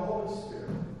with you in the Holy Spirit,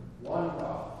 one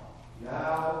God,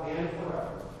 now and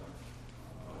forever.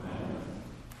 Amen.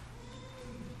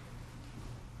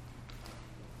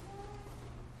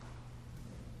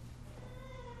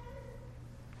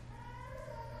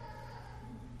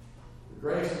 The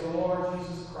grace of the Lord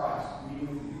Jesus Christ be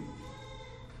with you.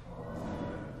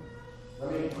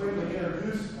 Let me quickly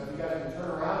introduce, if you guys can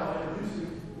turn around and introduce you.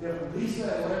 We have Lisa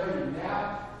and Larry Knapp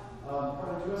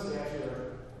coming to us. They actually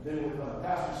have been with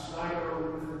Pastor Snyder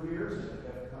over for years, and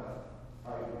have kind of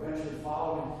are eventually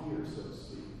following here, so to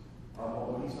speak.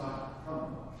 Although he's not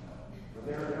coming much. But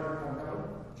they're coming.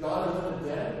 Jonathan and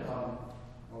Den,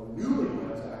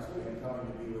 newlyweds actually, and coming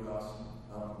to be with us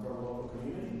from the local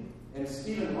community. And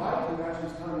Stephen Wright, who actually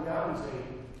is coming down, is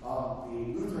a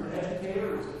Lutheran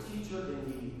educator, is a teacher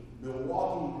in the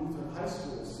Milwaukee Lutheran High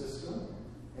School system.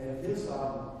 And he's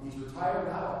retired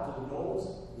now up to the Knolls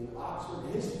in Oxford.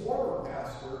 And his former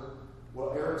pastor,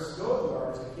 Eric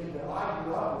Stovard, is a kid that I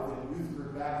grew up with in youth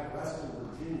group back in Western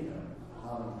Virginia.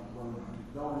 When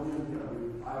no one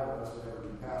knew, either of us would ever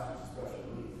be pastors of special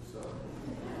needs. So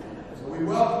we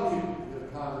welcome you to the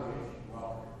congregation.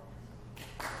 Welcome.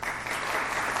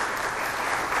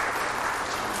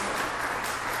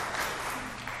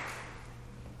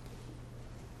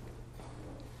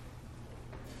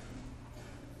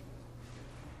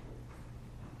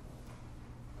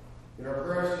 In our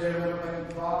prayers today, we're praying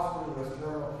for Prosper, who has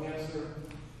terminal cancer.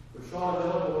 For Shauna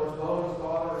Miller, Dolores Bowen's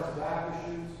daughter, has back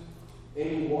issues.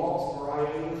 Amy Waltz,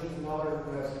 Mariah English's mother, who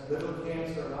has liver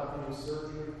cancer and upcoming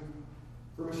surgery.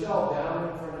 For Michelle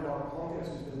Downing, friend of Dr. Plunkett,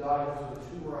 who's been diagnosed with a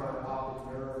tumor on an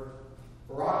optic nerve.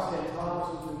 For Roxanne Thomas,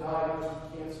 who's been diagnosed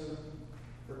with cancer.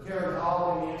 For Karen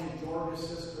Holly, Nancy George's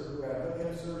sister, who had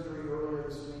hip surgery earlier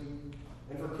this week.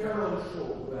 And for Carolyn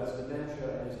Schultz, who has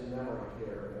dementia and is in memory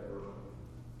care at birth.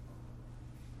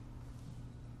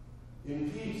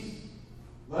 In peace,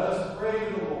 let us pray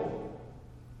to the Lord.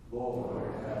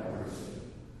 Lord, have mercy.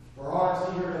 For hearts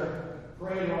eager to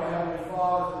pray to our Heavenly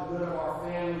Father for the good of our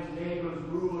families, neighbors,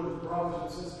 rulers, brothers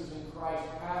and sisters in Christ,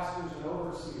 pastors and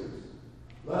overseers,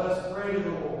 let us pray to the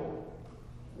Lord.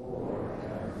 Lord,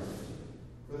 have mercy.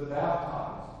 For the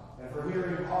baptized, and for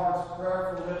hearing hearts,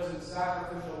 prayerful lips, and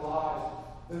sacrificial lives,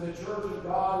 that the Church of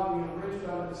God will be enriched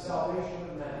unto the salvation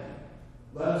of many,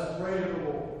 let us pray to the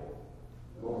Lord.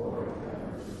 Lord, have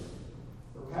mercy.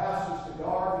 For pastors to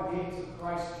guard the gates of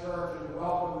Christ's church and to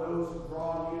welcome those who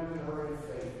draw near to her in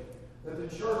faith, that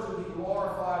the church will be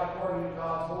glorified according to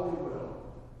God's holy will.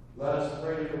 Let us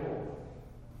pray to the Lord.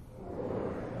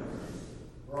 Lord, have mercy.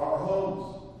 For our homes,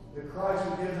 that Christ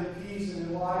would give them peace and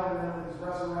enliven them with his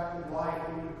resurrected life,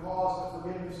 and he would cause the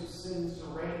forgiveness of sins to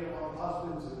reign among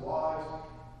husbands and wives,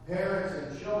 parents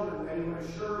and children, and he would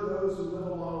assure those who live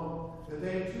alone that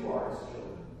they too are his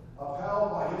children,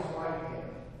 upheld by his right hand.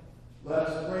 Let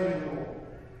us pray to the Lord.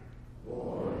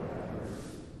 Lord, have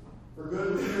mercy. For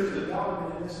good leaders of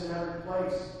government in this and every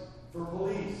place, for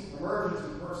police,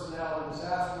 emergency personnel, and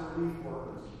disaster relief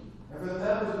workers, and for the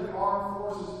members of the armed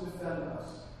forces who defend us,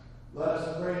 let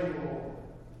us pray to the Lord.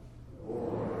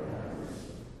 Lord, have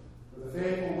mercy. For the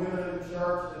faithful women of the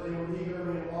church, that they would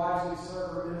eagerly and wisely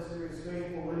serve her ministry as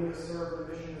faithful Lydia served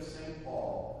the mission of St.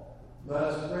 Paul, let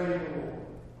us pray to the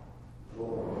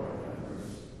Lord. Lord, have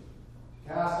mercy.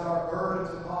 Cast our burdens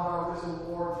upon our risen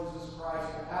Lord Jesus Christ,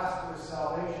 and ask for his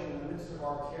salvation in the midst of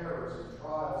our terrors and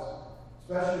trials,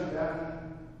 especially Becky,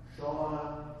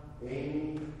 Shauna,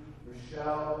 Amy,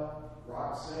 Michelle,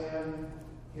 Roxanne,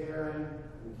 Karen,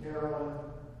 and Carolyn.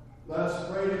 Let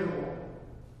us pray to the Lord.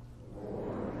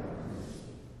 Lord, have mercy.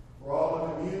 For all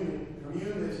the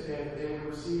commune this day, that they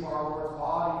will receive our Lord's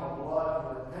body and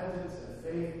blood in repentance and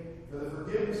faith for the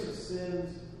forgiveness of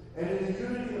sins, and in the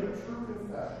unity of true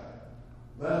confession.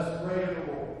 Let us pray to the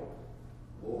Lord.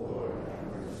 Lord, have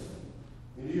mercy.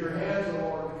 Into your hands, O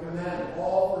Lord, we commend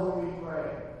all for whom we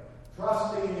pray,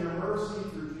 trusting in your mercy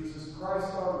through Jesus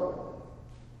Christ our Lord.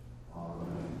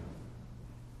 Amen.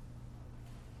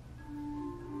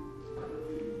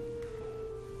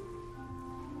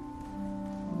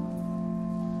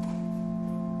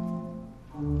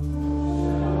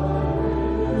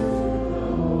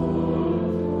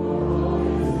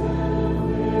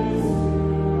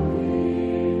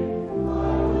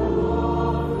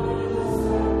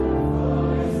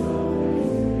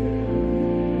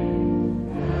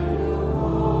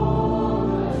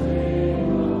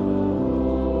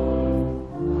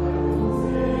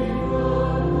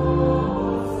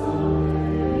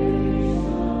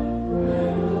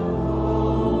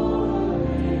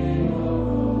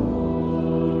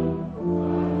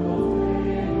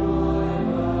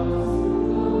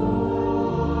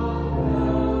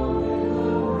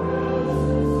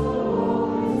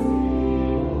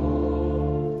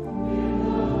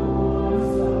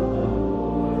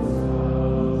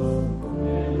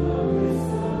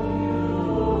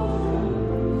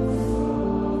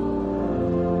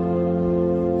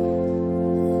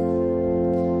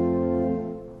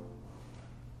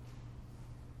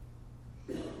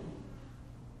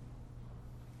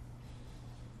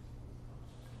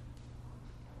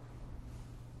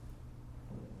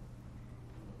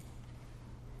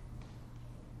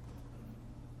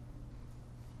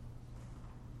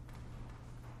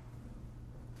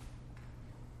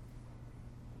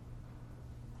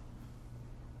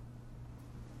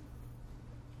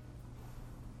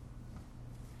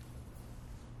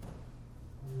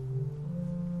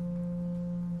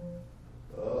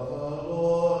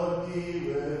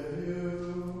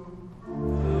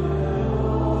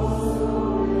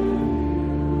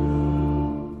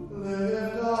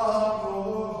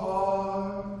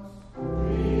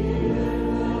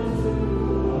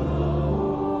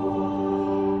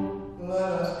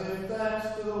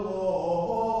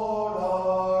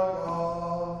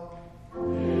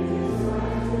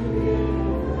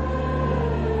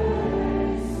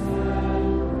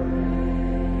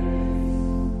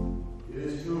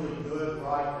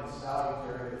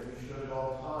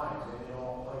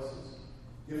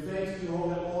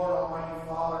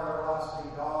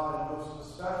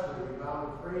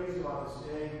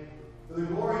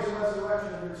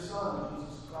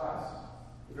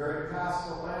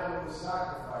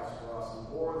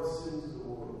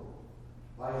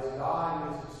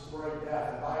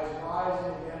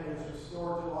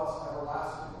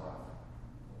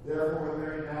 Therefore, with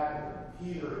Mary Magdalene,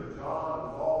 Peter, and John,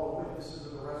 with all the witnesses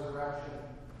of the resurrection,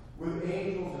 with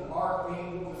angels and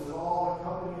archangels, and with all the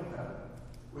company of heaven,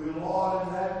 we laud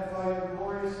and magnify your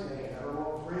glorious name, and are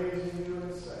all praising you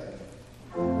and saying,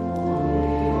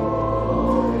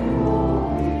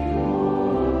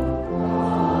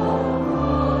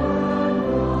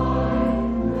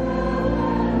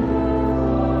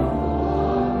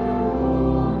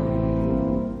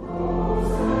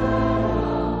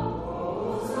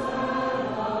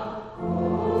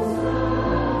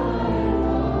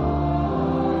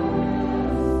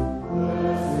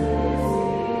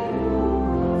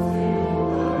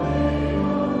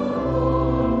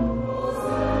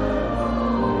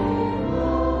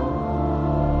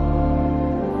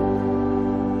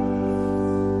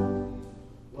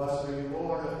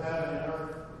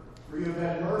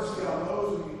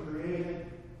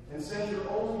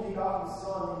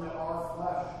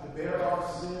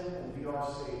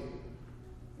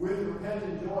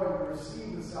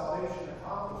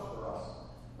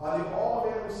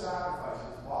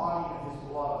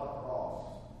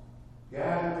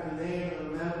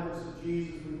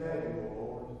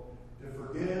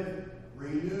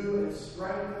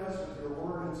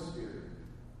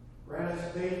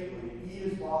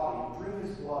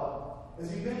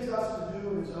 as he bids us to do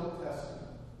in his own testament.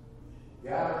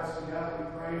 Gather us together,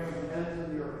 we pray, from the ends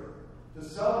of the earth, to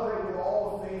celebrate with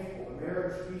all the faithful the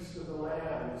marriage feast of the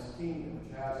Lamb in his kingdom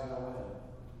which has no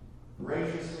end.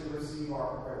 Graciously receive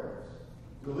our prayers.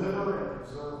 Deliver and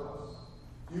preserve us.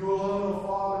 To you alone, O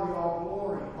Father, be all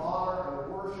glory, honor,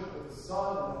 and worship with the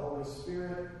Son and the Holy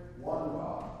Spirit, one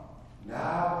God,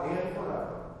 now and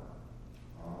forever.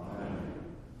 Amen.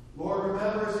 Lord,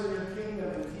 remember us in your kingdom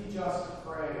and teach us to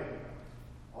pray.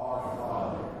 Our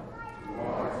Father, who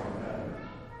art in heaven,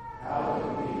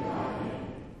 hallowed be thy name.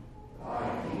 Thy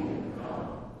kingdom come,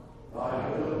 thy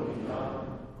will be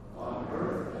done, on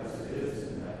earth as it is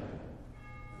in heaven.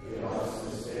 Give us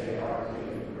this day our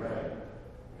daily bread,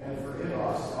 and forgive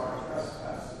us our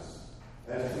trespasses,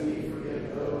 as we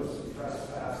forgive those who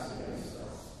trespass against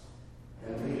us.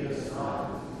 And lead us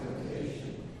not into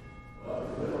temptation,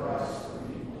 but deliver us from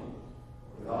evil.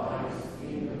 For thine is the kingdom,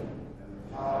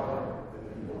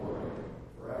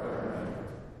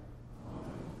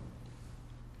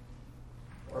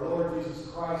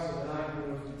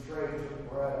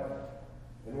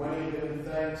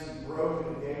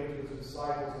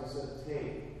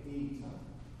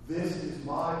 This is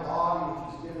my body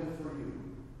which is given for you.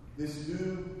 This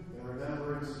do in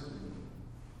remembrance of me.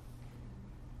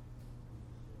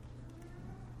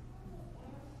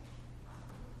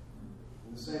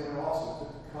 In the same way also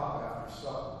took the cup after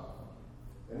supper.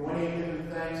 And when he had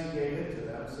given thanks, he gave it to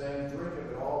them, saying, Drink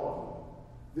of it, all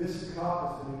of you. This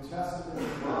cup is the New Testament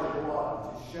of my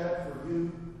blood, which is shed for you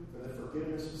for the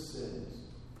forgiveness of sins.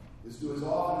 This do as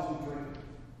often as you drink it,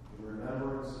 in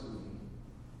remembrance of me.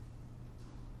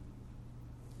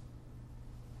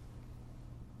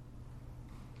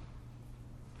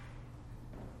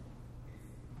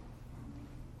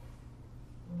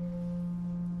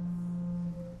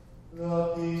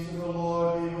 The peace of the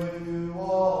Lord be with you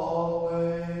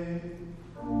always.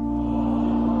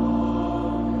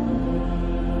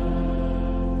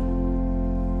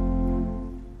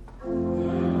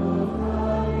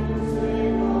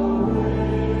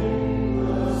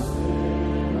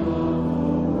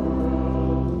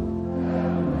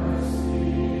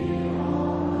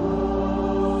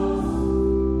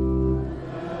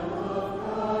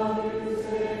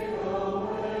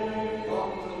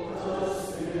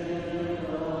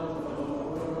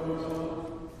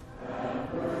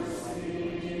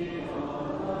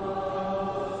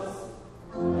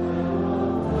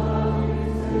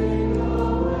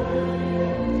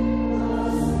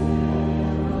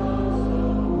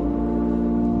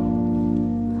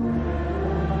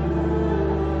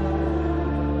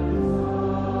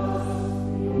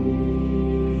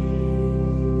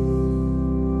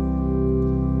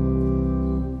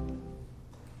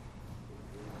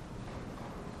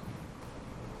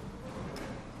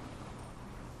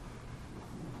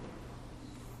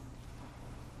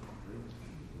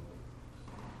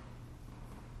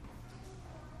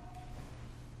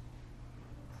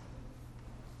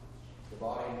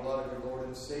 Body and blood of your Lord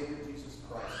and Savior Jesus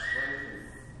Christ, strengthen you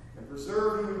and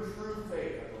preserve you in true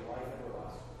faith unto life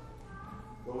everlasting.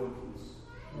 Go in peace.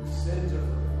 Your sins are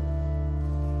forgiven.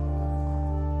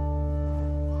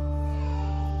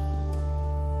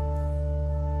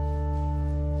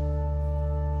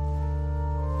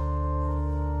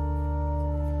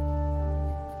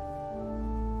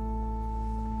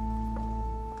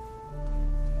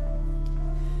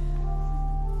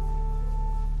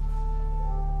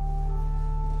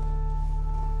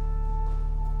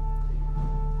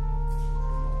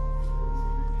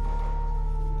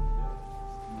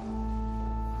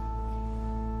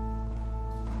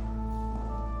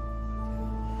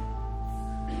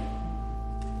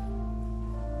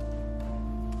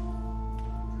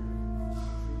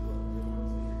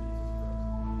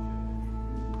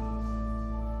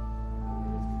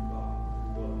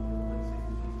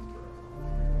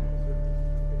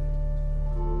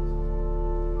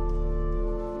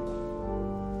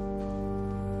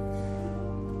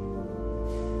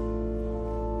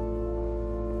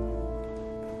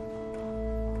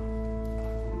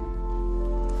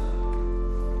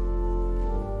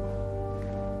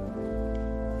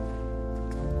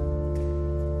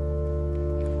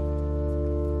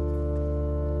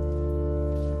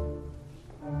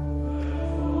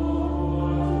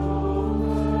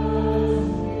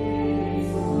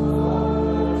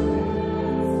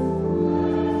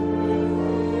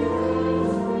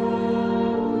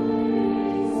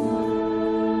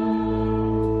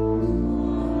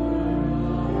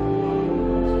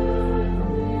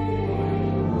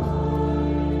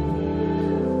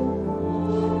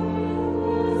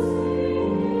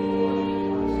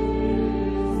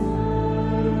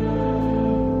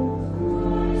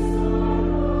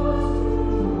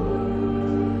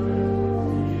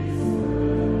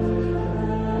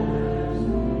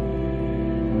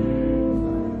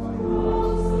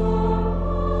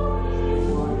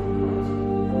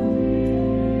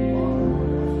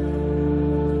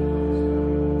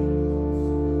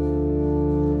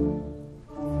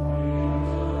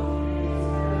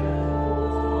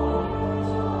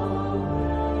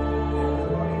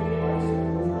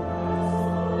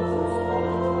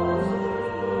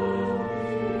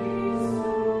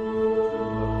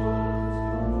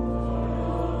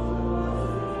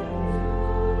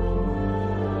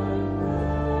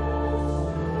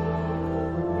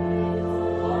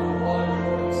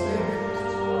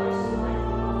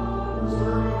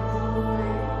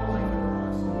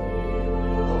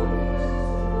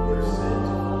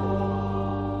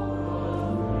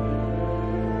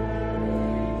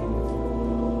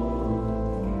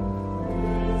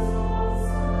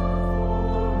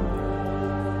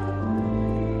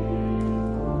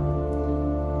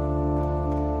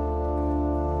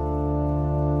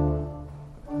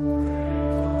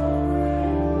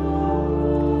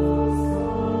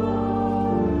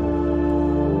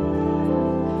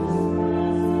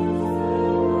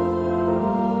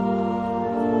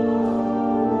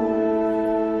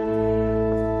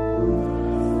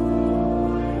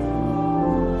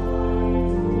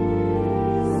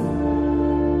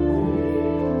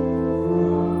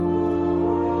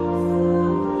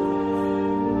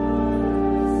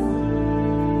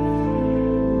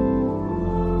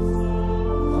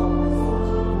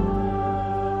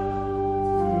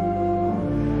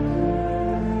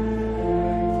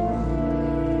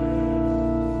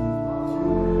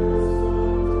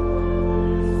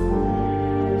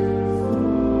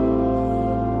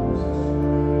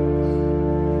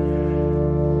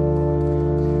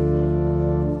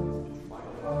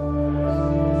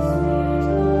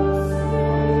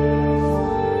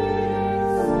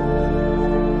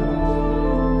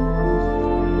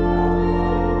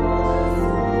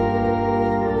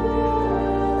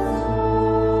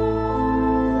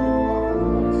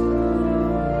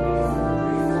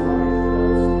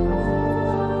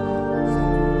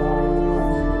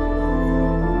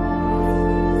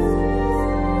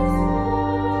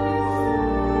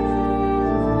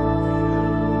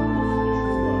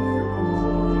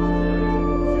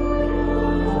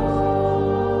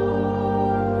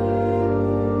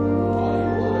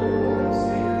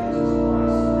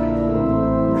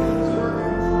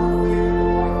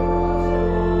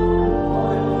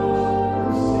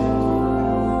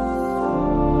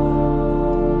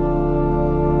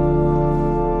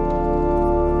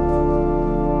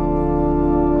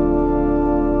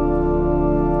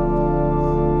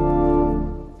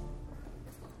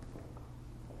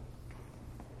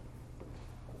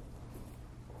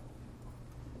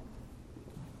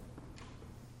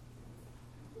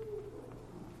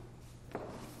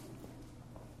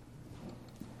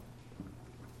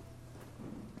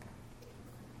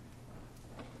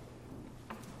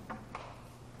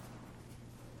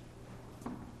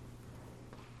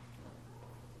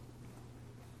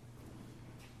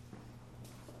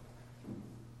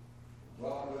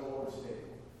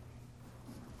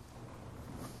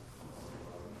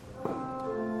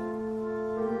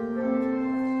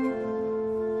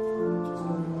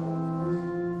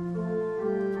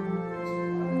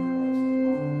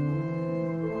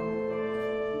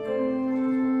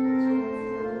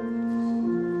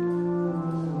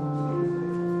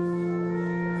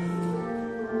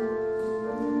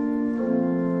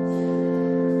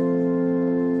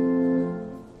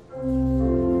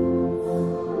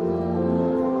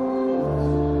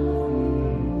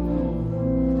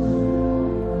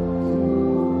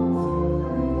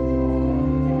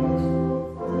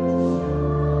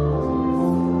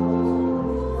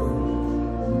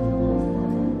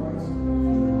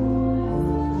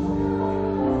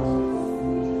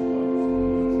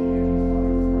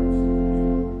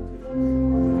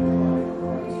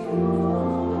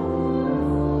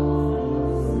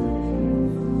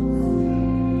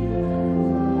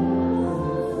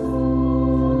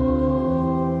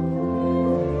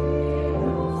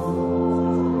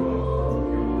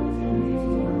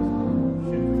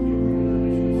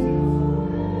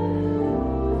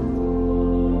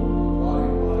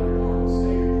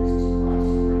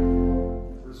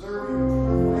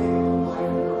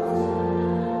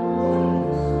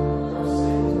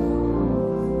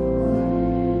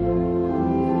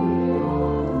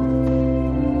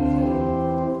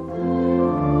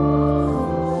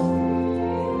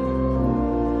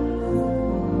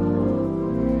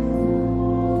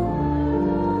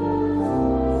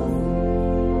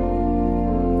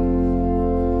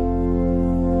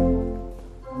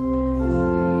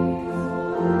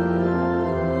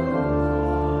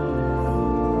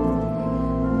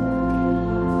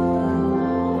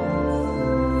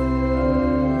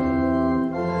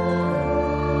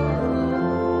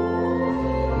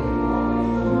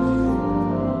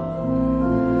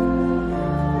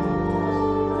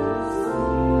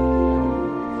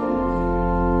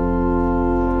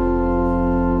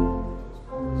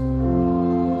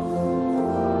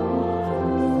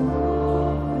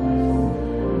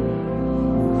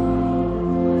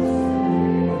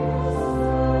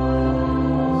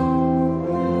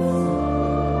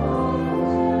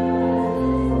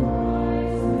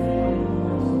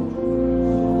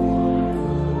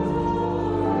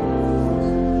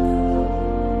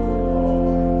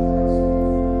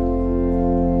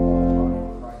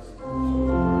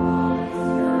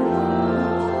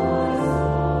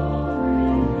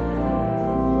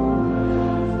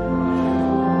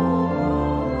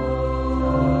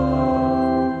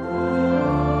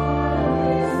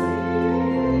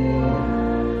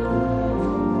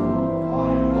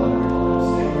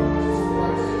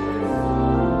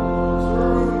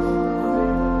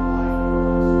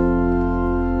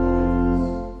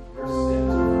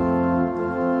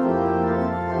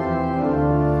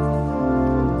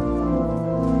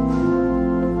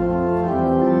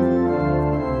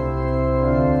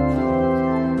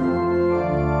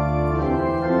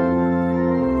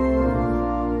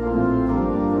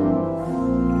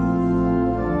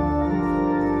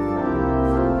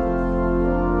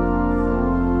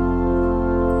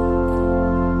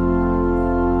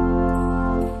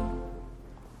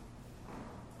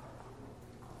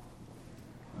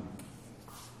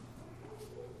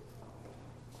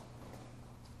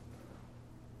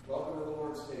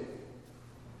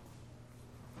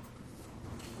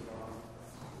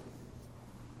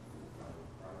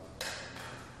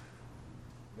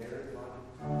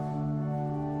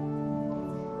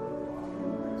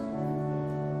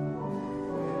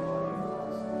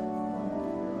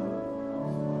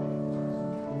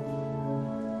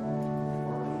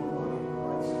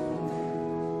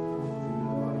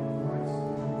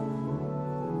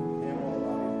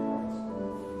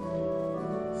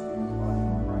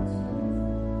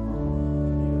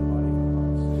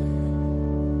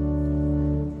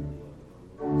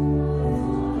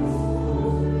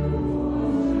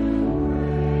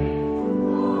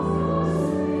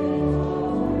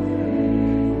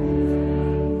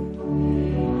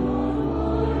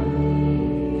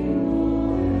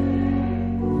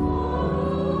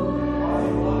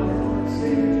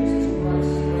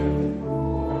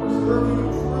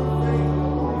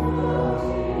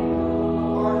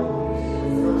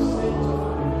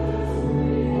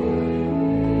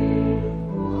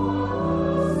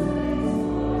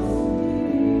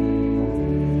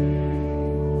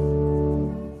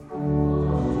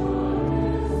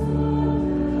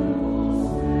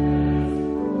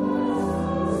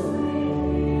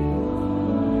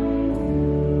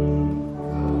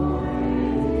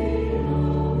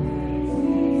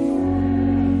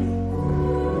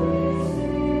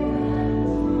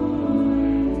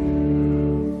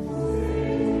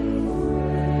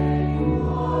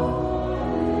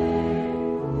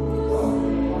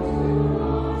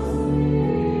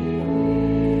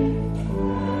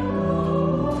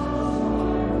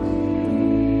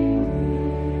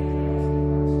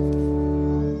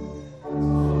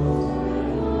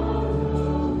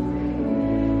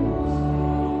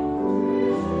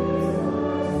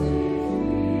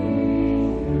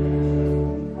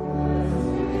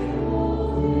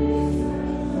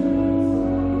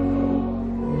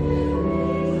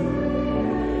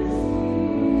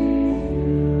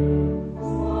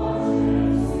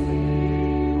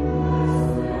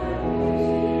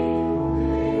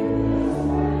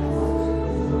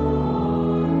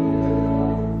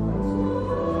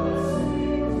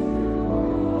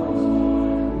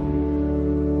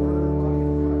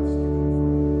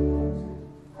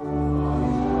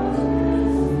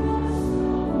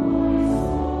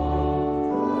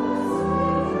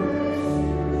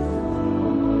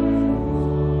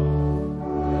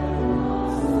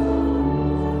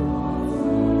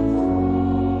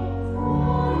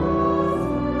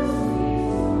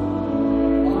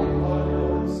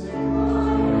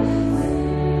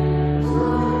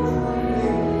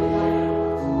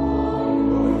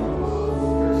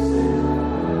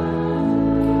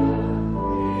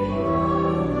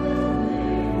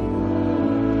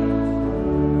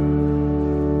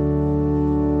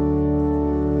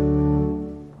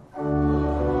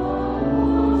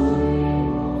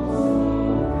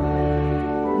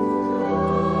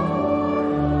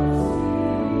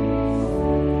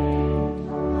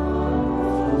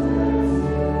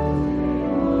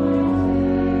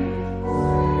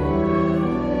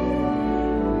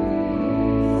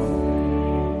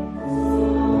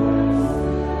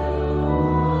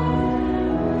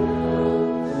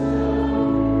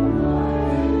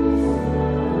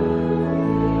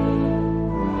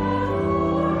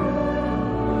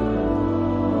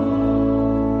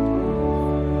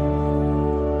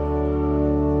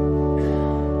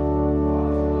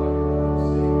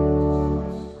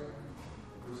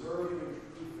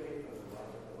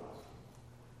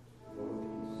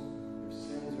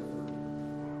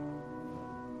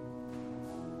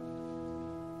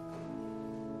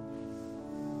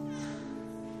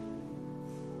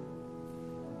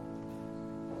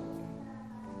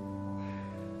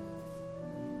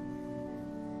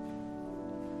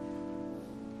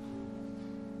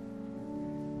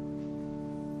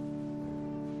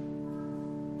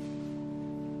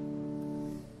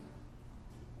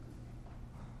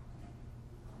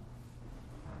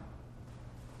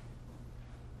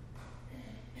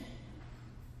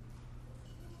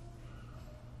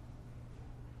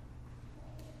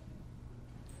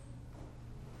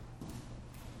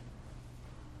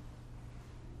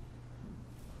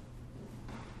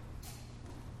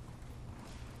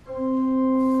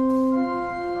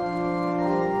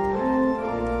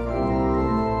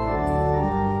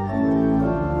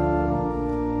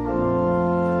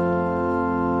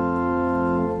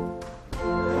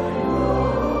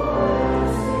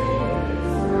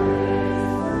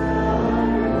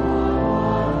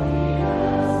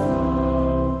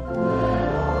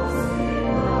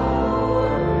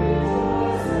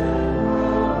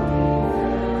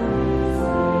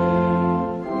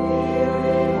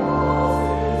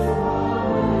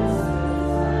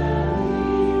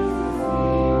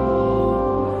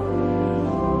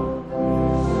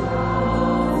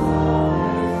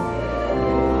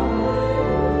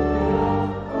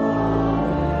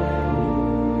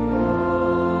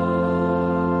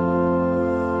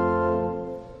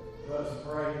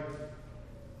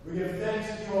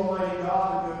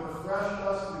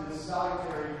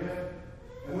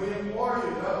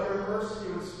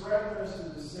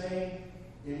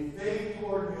 in faith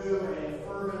toward you and in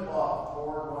fervent love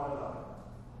toward one another.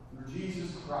 Through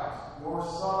Jesus Christ, your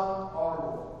Son, our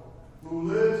Lord, who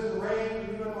lives and reigns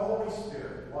with you in the Holy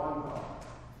Spirit, one God,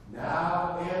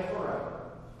 now and forever.